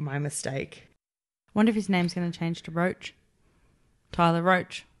forget. My mistake. Wonder if his name's going to change to Roach. Tyler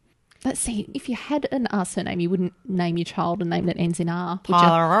Roach. Let's see, if you had an R surname, you wouldn't name your child a name that ends in R. would you?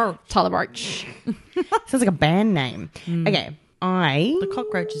 Tyler Roach. Tyler Roach. Sounds like a band name. Okay. The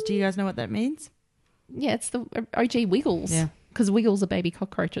cockroaches. Do you guys know what that means? Yeah, it's the OG Wiggles. Yeah. Because Wiggles are baby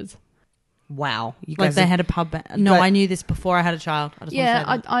cockroaches. Wow. You Like guys they are- had a pub band. No, But- I knew this before I had a child. I just want Yeah,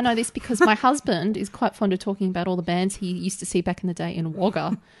 to say that. I know this because my husband is quite fond of talking about all the bands he used to see back in the day in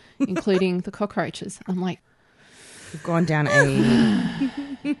Wagga, including the Cockroaches. I'm like, We've gone down a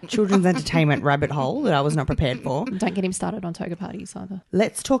children's entertainment rabbit hole that I was not prepared for. don't get him started on toga parties either.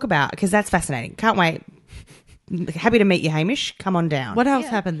 Let's talk about, because that's fascinating. Can't wait. Happy to meet you, Hamish. Come on down. What else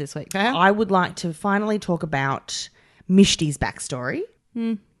happened this week, Val? I would like to finally talk about Mishti's backstory.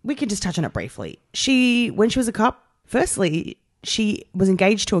 We can just touch on it briefly. When she was a cop, firstly, she was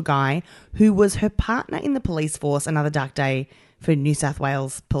engaged to a guy who was her partner in the police force, Another Dark Day for New South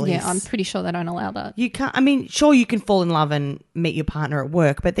Wales Police. Yeah, I'm pretty sure they don't allow that. You can't, I mean, sure, you can fall in love and meet your partner at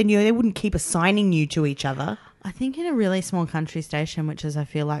work, but then they wouldn't keep assigning you to each other. I think in a really small country station, which is, I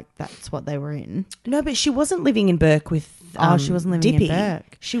feel like that's what they were in. No, but she wasn't living in Burke with She wasn't living Dippy. in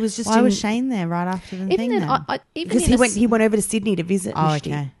Burke. She was just Why in, was Shane there right after the Even thing then, then? because he went over to Sydney to visit Oh,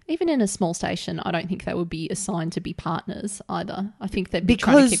 Mishti. okay. even in a small station, I don't think they would be assigned to be partners either. I think they'd be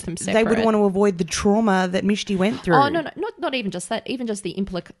trying to Because keep them separate. they would want to avoid the trauma that Mishti went through. Oh, no, not even just that. Even just the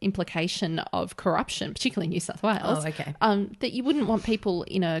implication of corruption, particularly in New South Wales. Oh, okay. That you wouldn't want people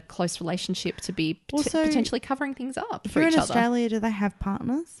in a close relationship to be Also, potentially covering things up If for you're each in other. Australia, do they have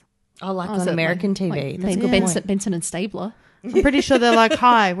partners? Oh, like Oh, on certainly. American TV. Like That's a good Benson, point. Benson and Stabler. I'm pretty sure they're like,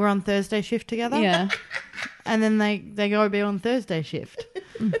 hi, we're on Thursday shift together. Yeah. And then they go be on Thursday shift.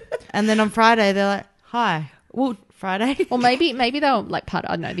 And then on Friday, they're like, hi, well, Friday. Or maybe they were like part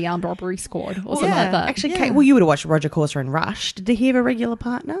of, I don't know, the armed robbery squad or something like that. Actually, Yeah. Kate, well, you would have watched Roger Corser in Rush. Did he have a regular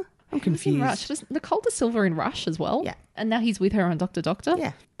partner? I'm He was in confused. Rush. Was Nicole De Silva in Rush as well? Yeah. And now he's with her on Dr. Doctor?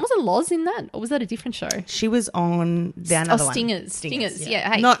 Yeah. Wasn't Loz in that? Or was that a different show? She was on another one. Stingers.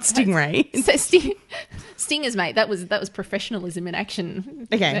 Yeah. Hey, Not Stingray. Stingers, mate. That was professionalism in action.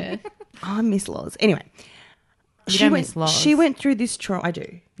 Okay. Yeah. Oh, I miss Loz. Anyway. You don't miss Loz. She went through this trauma. I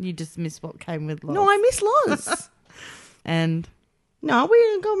do. You just miss what came with Loz. No, I miss Loz. And No,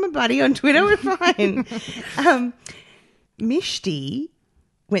 we got my buddy on Twitter. We're fine. Mishti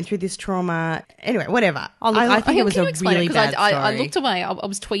went through this trauma. Anyway, whatever. Oh, look, I think it was Can you a explain really it? 'Cause bad I story. looked away. I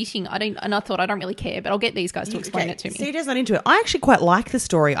was tweeting. And I thought I don't really care, but I'll get these guys to explain it to me. CJ's not into it. I actually quite like the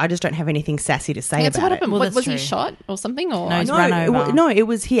story. I just don't have anything sassy to say Yeah, about so what it. happened? Well, What, that's was he true. shot or something? Or No, he's No, run it over. no, it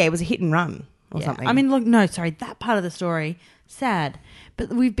was here. It was a hit and run or Yeah. something. I mean, look, no, sorry, that part of the story, sad. But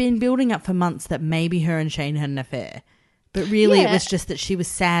we've been building up for months that maybe her and Shane had an affair. But really, it Yeah. was just that she was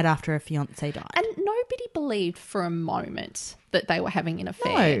sad after her fiance died. And nobody believed for a moment that they were having an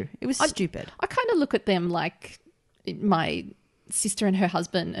affair. No, it was stupid. I kind of look at them like my sister and her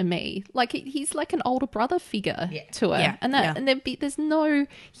husband and me. Like he's like an older brother figure to her, Yeah. and Yeah. there's no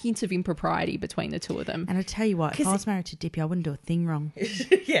hint of impropriety between the two of them. And I tell you what, if I was married to Dippy, I wouldn't do a thing wrong.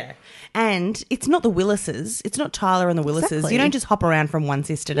 yeah. And it's not the Willises. It's not Tyler and the Willises. Exactly. You don't just hop around from one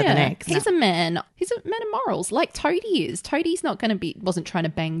sister to the next. He's a man. He's a man of morals, like Toadie is. Toadie's not going to wasn't trying to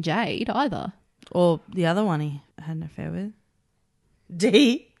bang Jade either. Or the other one he had an affair with,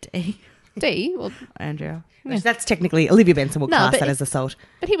 D. D, well, Andrea. That's technically, Olivia Benson will No, class but that as assault.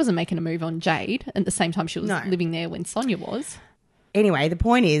 but he wasn't making a move on Jade at the same time she was No. living there when Sonia was. Anyway, the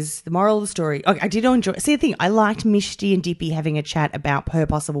point is, the moral of the story. Okay, I did enjoy. See, the thing, I liked Mishti and Dippy having a chat about her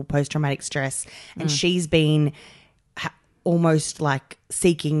possible post-traumatic stress, and she's been almost like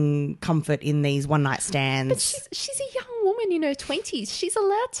seeking comfort in these one-night stands. She's a young woman in her 20s. She's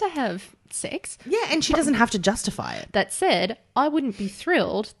allowed to have sex. Yeah, and she doesn't have to justify it. That said, I wouldn't be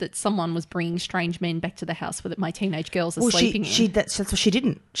thrilled that someone was bringing strange men back to the house that my teenage girls are sleeping in. That's what she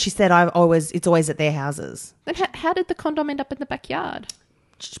didn't. She said, it's always at their houses. Then how did the condom end up in the backyard?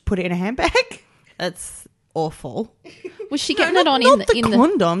 Just put it in a handbag. That's awful. Was she getting it on Not in the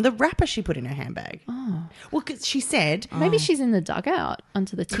condom, the wrapper she put in her handbag. Oh. Well, 'cause she said... Maybe she's in the dugout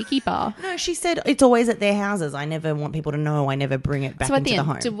under the tiki bar. No, she said it's always at their houses. I never want people to know. I never bring it back So at into the the end,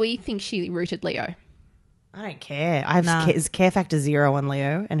 home. do we think she rooted Leo? I don't care. I have care factor 0 on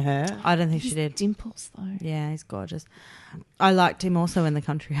Leo and her. I don't think she did. Dimples, though. Yeah, he's gorgeous. I liked him also in the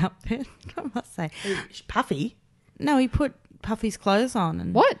country outfit, I must say. Puffy. No, he put Puffy's clothes on.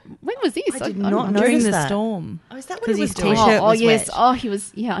 And What? When was this? I did don't not know. know. during Noticed the that. storm. Oh, is that what Because it was his doing? t-shirt Oh, was yes. wet. Oh, he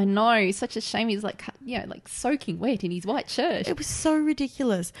was. Yeah, I know. Such a shame. He's like, like soaking wet in his white shirt. It was so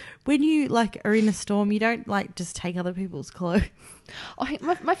ridiculous. When you are in a storm, you don't just take other people's clothes. Oh,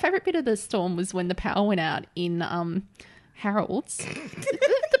 my favourite bit of the storm was when the power went out in Harold's.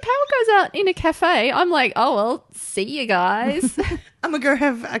 The power goes out in a cafe. I'm like, oh, well, see you guys. I'm going to go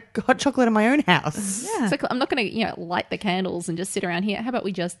have a hot chocolate in my own house. Yeah. So I'm not going to, light the candles and just sit around here. How about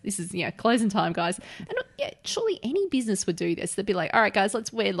this is, closing time, guys. And surely any business would do this. They'd be like, all right, guys,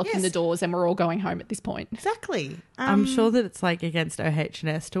 we're locking the doors and we're all going home at this point. Exactly. I'm sure that it's against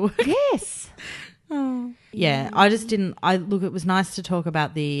OH&S to work. Yes. Yeah, I just didn't. It was nice to talk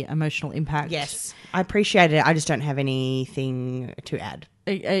about the emotional impact. Yes. I appreciate it. I just don't have anything to add.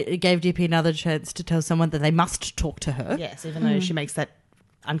 It gave Dippy another chance to tell someone that they must talk to her. Yes, even though she makes that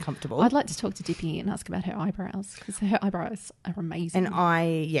uncomfortable. I'd like to talk to Dippy and ask about her eyebrows because her eyebrows are amazing.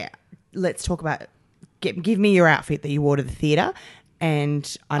 And let's talk about, give me your outfit that you wore to the theatre,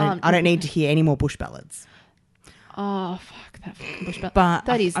 and I don't need to hear any more bush ballads. Oh, fuck that fucking bush ballad. But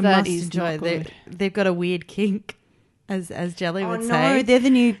that is I that must is enjoy not good. They've got a weird kink, as Jelly would Oh, say. no, they're the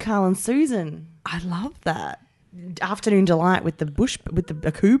new Carl and Susan. I love that. Afternoon Delight with the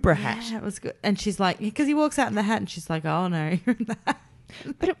Akubra hat. Yeah, it was good. And she's like, because he walks out in the hat and she's like, oh no, you're in the hat.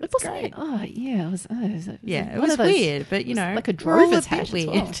 But it wasn't. great. Oh yeah, it was. Yeah, it one was of those- weird, but it was like a we're all drover's bit hat as weird.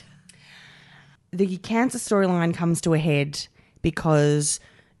 well. The cancer storyline comes to a head because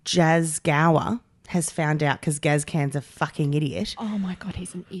Jazz Gower has found out, because Gaz Can's a fucking idiot, Oh my god,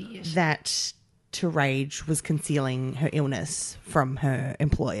 he's an idiot. that Terage was concealing her illness from her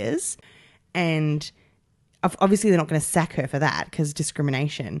employers. And obviously they're not going to sack her for that because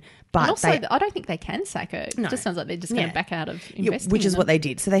discrimination. But And also, I don't think they can sack her. No. It just sounds like they're just going Yeah. to back out of Yeah, investing. which in is what them. they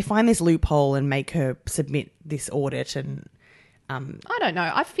did. So they find this loophole and make her submit this audit. And I don't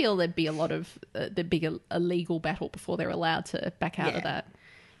know. I feel there'd be a lot of there'd be a legal battle before they're allowed to back out of that.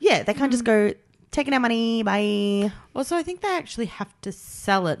 yeah, they can't just go, taking our money, bye. Also, I think they actually have to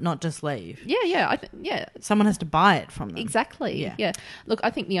sell it, not just leave. Yeah. Someone has to buy it from them. Exactly. Yeah. Yeah. Look, I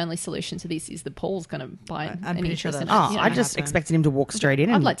think the only solution to this is that Paul's going to buy I'm an pretty sure interest in it. that's- Oh, you know. I just happen. expected him to walk straight in.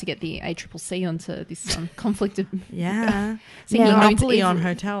 I'd And like to get the ACCC onto this conflict of Yeah. seeing he owns Monopoly on every-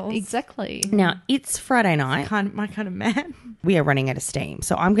 hotels. Exactly. Now, it's Friday night. My kind of man. We are running out of steam.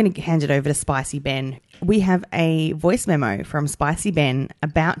 So I'm going to hand it over to Spicy Ben. We have a voice memo from Spicy Ben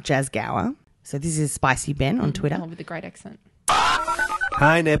about Jazz Gower. So this is Spicy Ben on Twitter. Oh, with a great accent.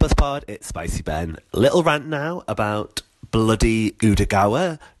 Hi Neighbours Pod, it's Spicy Ben. Little rant now about bloody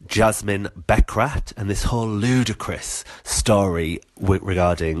Udagawa, Jasmine Beckrat, and this whole ludicrous story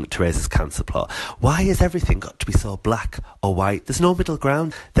regarding Teresa's cancer plot. Why has everything got to be so black or white? There's no middle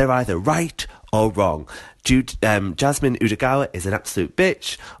ground. They're either right or wrong. Jasmine Udagawa is an absolute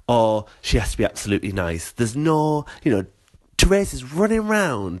bitch, or she has to be absolutely nice. There's no, Teresa's running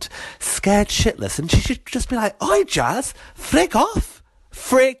around, scared shitless, and she should just be like, oi, Jazz, frig off.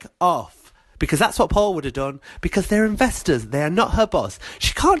 Frig off. Because that's what Paul would have done, because they're investors, they are not her boss.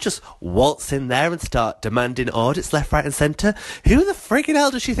 She can't just waltz in there and start demanding audits left, right and centre. Who the friggin'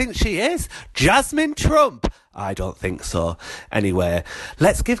 hell does she think she is? Jasmine Trump? I don't think so. Anyway,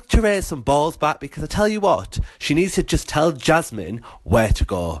 let's give Teresa some balls back, because I tell you what, she needs to just tell Jasmine where to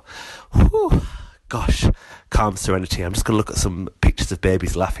go. Whew. Gosh, calm serenity. I'm just going to look at some pictures of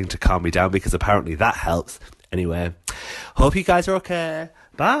babies laughing to calm me down, because apparently that helps. Anyway, hope you guys are okay.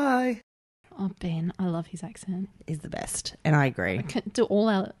 Bye. Oh, Ben, I love his accent. Is the best. And I agree. Do all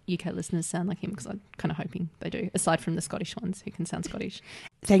our UK listeners sound like him? Because I'm kind of hoping they do, aside from the Scottish ones who can sound Scottish.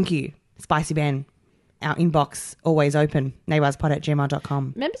 Thank you, Spicy Ben. Our inbox always open,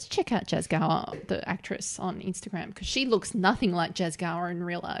 neighbourspod@gmail.com. Remember to check out Jazz Gower, the actress, on Instagram, because she looks nothing like Jazz Gower in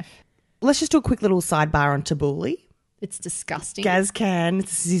real life. Let's just do a quick little sidebar on Tabbouleh. It's disgusting. Gaz Can,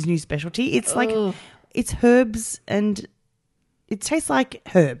 this is his new specialty. It's like, Ugh. it's herbs and It tastes like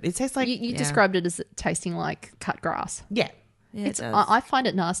herb. It tastes like You described it as tasting like cut grass. yeah. Yeah, it It's does. I find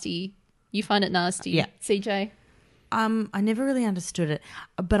it nasty. You find it nasty. Yeah. CJ. I never really understood it,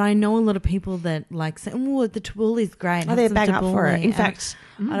 but I know a lot of people that like say, "Oh, the tabbouleh is great." Oh, they're Have some bang up for it. tabbouleh." In And fact,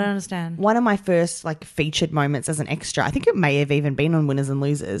 I don't understand. one of my first like featured moments as an extra, I think it may have even been on Winners and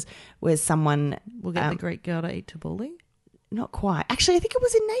Losers, was someone We'll get the Greek girl to eat tabbouleh. not quite. Actually, I think it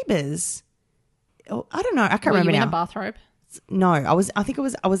was in Neighbours. Oh, I don't know. I can't Were you remember in now. a bathrobe? No, I was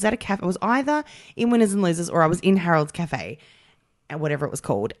at a cafe. I was either in Winners and Losers or I was in Harold's Cafe, whatever it was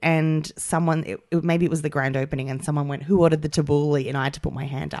called. And someone, maybe it was the grand opening, and someone went, "Who ordered the tabbouleh?" And I had to put my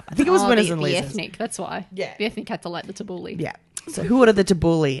hand up. I think it was Winners and the Losers. ethnic. That's why. Yeah. The ethnic had to like the tabbouleh. Yeah. So who ordered the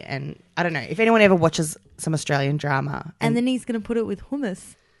tabbouleh? And I don't know if anyone ever watches some Australian drama. And then he's going to put it with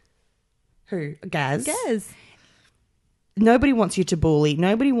hummus. who? Gaz. Gaz. Nobody wants you to bully.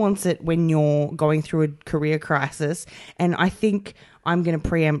 Nobody wants it when you're going through a career crisis. And I think I'm going to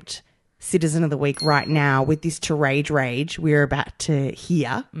preempt Citizen of the Week right now with this to rage we're about to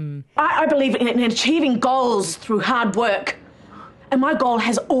hear. I believe in achieving goals through hard work. And my goal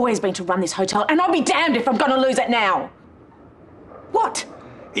has always been to run this hotel, and I'll be damned if I'm going to lose it now. What?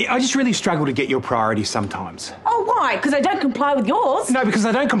 I just really struggle to get your priorities sometimes. Oh, why? Because I don't comply with yours? No, because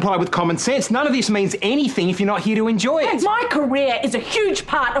I don't comply with common sense. None of this means anything if you're not here to enjoy it. My career is a huge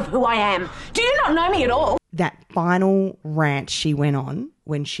part of who I am. Do you not know me at all? That final rant she went on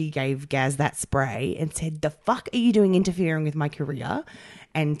when she gave Gaz that spray and said, "The fuck are you doing interfering with my career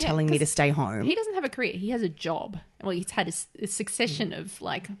and telling me to stay home?" He doesn't have a career. He has a job. Well, he's had a succession of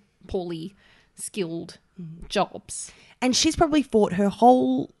like poorly skilled jobs. And she's probably fought her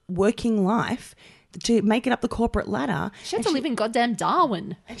whole working life to make it up the corporate ladder. She had to live in goddamn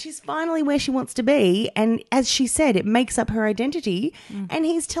Darwin. And she's finally where she wants to be. And as she said, it makes up her identity. And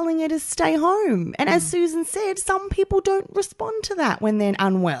he's telling her to stay home. And as Susan said, some people don't respond to that when they're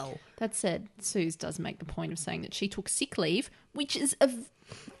unwell. That said, Suze does make the point of saying that she took sick leave, which is a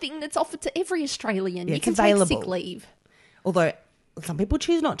thing that's offered to every Australian. Yeah, you it's can available. take sick leave. Although some people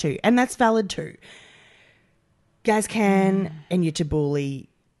choose not to. And that's valid too. Gaz can and your tabbouleh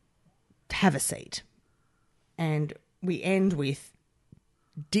have a seat. And we end with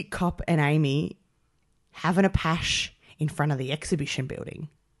Dick Cop and Amy having a pash in front of the exhibition building.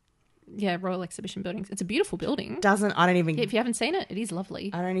 Yeah, Royal Exhibition Buildings. It's a beautiful building. I don't even Yeah, if you haven't seen it, it is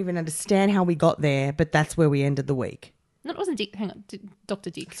lovely. I don't even understand how we got there, but that's where we ended the week. No, it wasn't Dick. Hang on, Dr.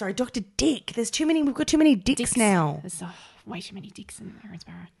 Dick. Sorry, Dr. Dick. There's too many. We've got too many Dicks now. There's way too many Dicks in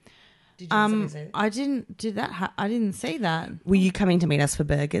Erinsborough. I didn't do that. I didn't see that. Were you coming to meet us for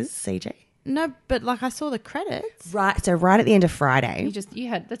burgers, CJ? No, but like I saw the credits. Right. So right at the end of Friday, You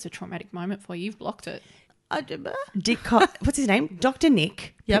had that's a traumatic moment for you. You've blocked it. I did. Dick Cop, what's his name? Dr.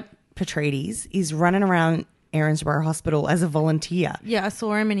 Nick. Yep. Petrides is running around Erinsborough Hospital as a volunteer. Yeah, I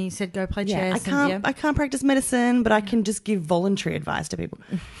saw him and he said, "Go play chess." I can't practice medicine, but I can just give voluntary advice to people.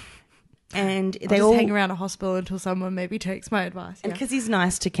 And I'll they just all hang around a hospital until someone maybe takes my advice. And Yeah. because he's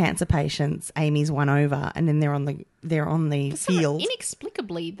nice to cancer patients, Amy's won over, and then they're on the field.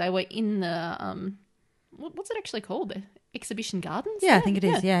 Inexplicably, they were in the what's it actually called? The exhibition gardens. Yeah, I think it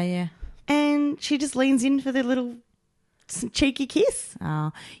is. Yeah. And she just leans in for the little cheeky kiss.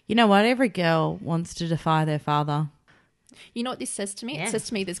 Oh, you know what? Every girl wants to defy their father. You know what this says to me? It says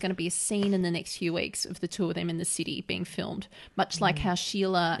to me there's going to be a scene in the next few weeks of the two of them in the city being filmed, much like how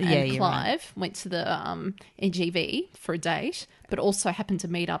Sheila and Clive went to the NGV for a date, but also happened to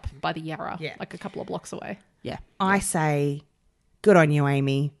meet up by the Yarra, like a couple of blocks away. Yeah. I say, good on you,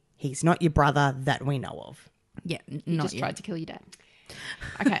 Amy. He's not your brother that we know of. Yeah, He just tried to kill your dad.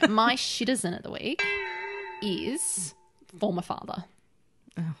 Okay, my shittizen of the week is former father.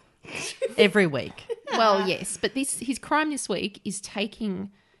 Every week. Well, yes, but his crime this week is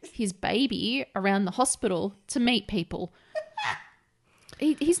taking his baby around the hospital to meet people.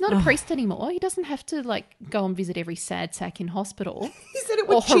 He's not a priest anymore. He doesn't have to like go and visit every sad sack in hospital. He said it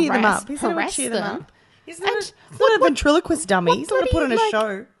would cheer them up. He said it would harass cheer them them. up. He's not a ventriloquist dummy. He's not to put on a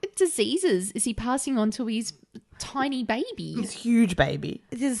show. Diseases is he passing on to his tiny baby? His huge baby.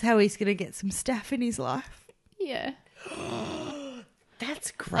 This is how he's going to get some staff in his life. Yeah.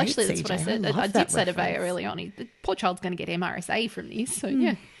 That's great. Actually, that's what I CJ. said. love I that did say to Vaya reference. early on, the poor child's going to get MRSA from this. So,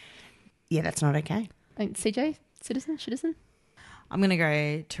 yeah. Yeah, that's not okay. And CJ, citizen? I'm going to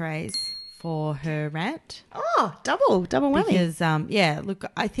go Therese for her rant. Oh, double whammy. Because, look,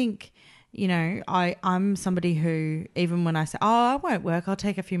 I think, you know, I'm somebody who, even when I say, I won't work, I'll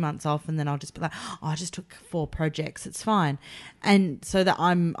take a few months off and then I'll just be like, I just took 4 projects, it's fine. And so that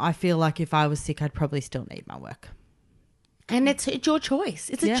I feel like if I was sick, I'd probably still need my work. And it's your choice.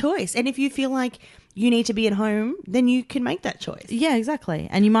 It's a Yeah. choice. And if you feel like you need to be at home, then you can make that choice. Yeah, exactly.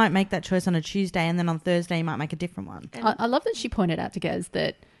 And you might make that choice on a Tuesday, and then on Thursday you might make a different one. I love that she pointed out to Gaz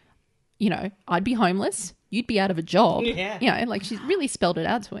that, you know, I'd be homeless, you'd be out of a job. Yeah. You know, like she really spelled it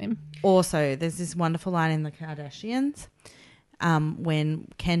out to him. Also, there's this wonderful line in The Kardashians when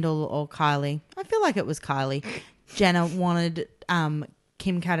Kendall or Kylie, I feel like it was Kylie, Jenner wanted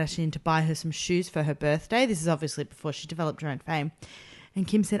Kim Kardashian to buy her some shoes for her birthday. This is obviously before she developed her own fame. And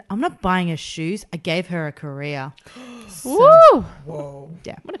Kim said, I'm not buying her shoes. I gave her a career. Woo! Whoa.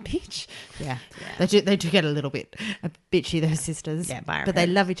 Yeah. What a bitch. Yeah. They do get a bit bitchy, those sisters. Yeah, Byron. But they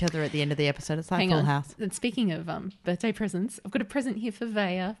love each other at the end of the episode. It's like Hang Full on. House. And speaking of birthday presents, I've got a present here for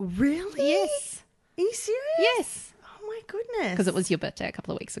Vaya. Really? Yes. Are you serious? Yes. Oh my goodness. Because it was your birthday a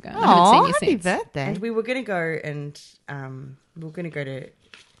couple of weeks ago. and I Oh, haven't seen you happy since. birthday. And we were going to go to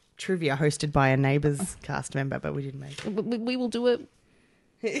trivia hosted by a Neighbours cast member, but we didn't make it. We will do it.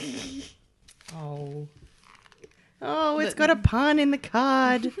 Oh, it's got a pun in the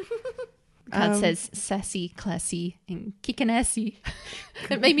card. The card says sassy, classy, and kickin' assy.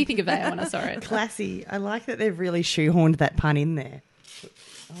 It made me think of Vaya when I saw it. Classy. I like that they've really shoehorned that pun in there.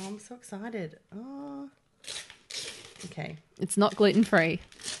 Oh, I'm so excited. Oh. Okay. It's not gluten free.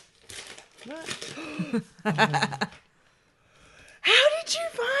 How did you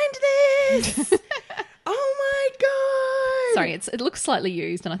find this? Oh my god. Sorry, it looks slightly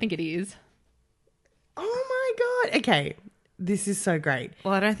used, and I think it is. Oh my god. Okay. This is so great.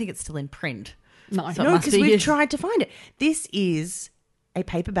 Well, I don't think it's still in print. No, So it No, must because be we've used. tried to find it. This is a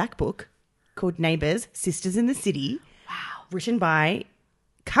paperback book called Neighbours, Sisters in the City. Wow. Written by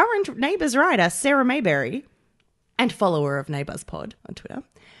current Neighbours writer Sarah Mayberry and follower of Neighbours Pod on Twitter.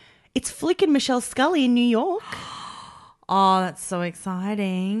 It's Flick and Michelle Scully in New York. Oh, that's so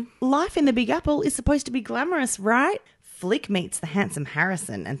exciting. Life in the Big Apple is supposed to be glamorous, right? Flick meets the handsome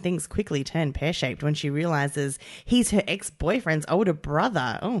Harrison and things quickly turn pear-shaped when she realises he's her ex-boyfriend's older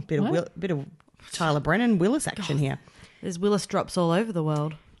brother. Oh, bit of Tyler Brennan Willis action here. There's Willis drops all over the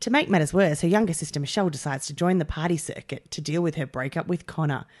world. To make matters worse, her younger sister Michelle decides to join the party circuit to deal with her breakup with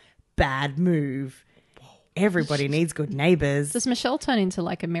Connor. Bad move. Everybody needs good neighbours. Does Michelle turn into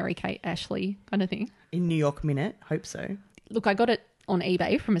like a Mary-Kate Ashley kind of thing? In New York Minute, hope so. Look, I got it on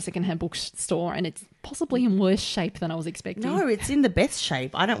eBay from a secondhand bookstore, and it's possibly in worse shape than I was expecting. No, it's in the best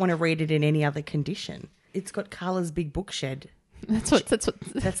shape. I don't want to read it in any other condition. It's got Carla's big bookshed. That's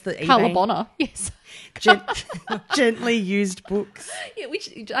the Carla eBay. Bonner. Yes, Gently used books. yeah.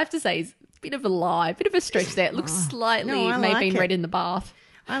 Which I have to say is a bit of a lie, bit of a stretch there. It looks slightly No, I may have like been it. read in the bath.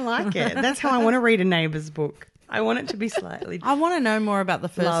 I like it. That's how I want to read a neighbour's book. I want it to be slightly I want to know more about the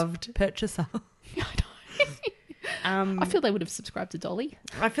first Loved. purchaser. I feel they would have subscribed to Dolly.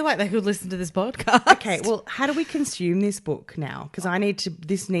 I feel like they could listen to this podcast. Okay, well, how do we consume this book now? Because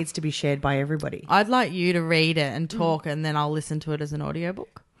this needs to be shared by everybody. I'd like you to read it and talk, and then I'll listen to it as an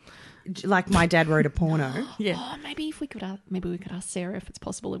audiobook. Like my dad wrote a porno. Yeah. Oh, maybe we could ask Sarah if it's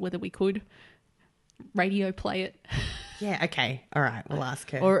possible whether we could radio play it. Yeah, okay. All right, we'll ask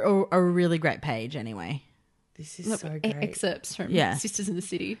her. Or a really great page, anyway. This is so great. Excerpts from Yeah. Sisters in the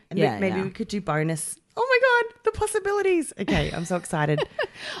City. And Yeah, maybe yeah. we could do bonus. Oh my God, the possibilities. Okay, I'm so excited.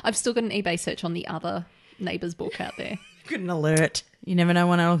 I've still got an eBay search on the other neighbours book out there. Good an alert. You never know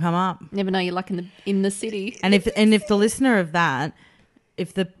when it'll come up. Never know your luck in the city. And if the listener of that,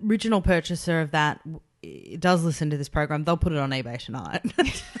 if the original purchaser of that does listen to this program, they'll put it on eBay tonight.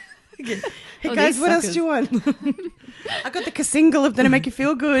 Hey guys, what else do you want? I got the single of That'll Make You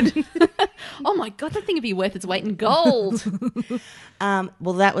Feel Good. Oh my God, that thing would be worth its weight in gold.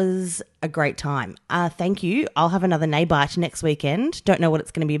 Well, that was a great time. Thank you. I'll have another Naybite next weekend. Don't know what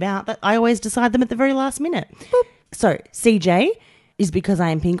it's going to be about, but I always decide them at the very last minute. Boop. So, CJ is Because I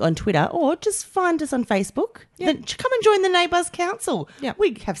Am Pink on Twitter, or just find us on Facebook. Then come and join the Neighbours Council. Yeah.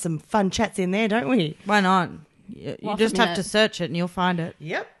 We have some fun chats in there, don't we? Why not? You Laugh just at me have to now. search it and you'll find it.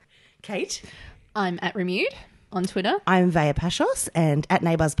 Yep. Kate? I'm at Remude on Twitter. I'm Vaya Pashos, and at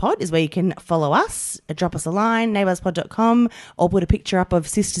Neighbours Pod is where you can follow us, drop us a line, neighbourspod.com, or put a picture up of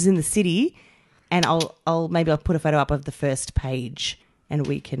Sisters in the City, and I'll put a photo up of the first page, and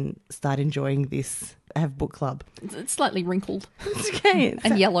we can start enjoying this. Have book club. It's slightly wrinkled Okay,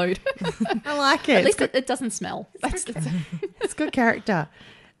 and yellowed. I like it. At least it doesn't smell. It's good character.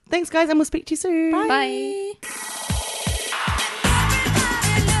 Thanks, guys, and we'll speak to you soon. Bye.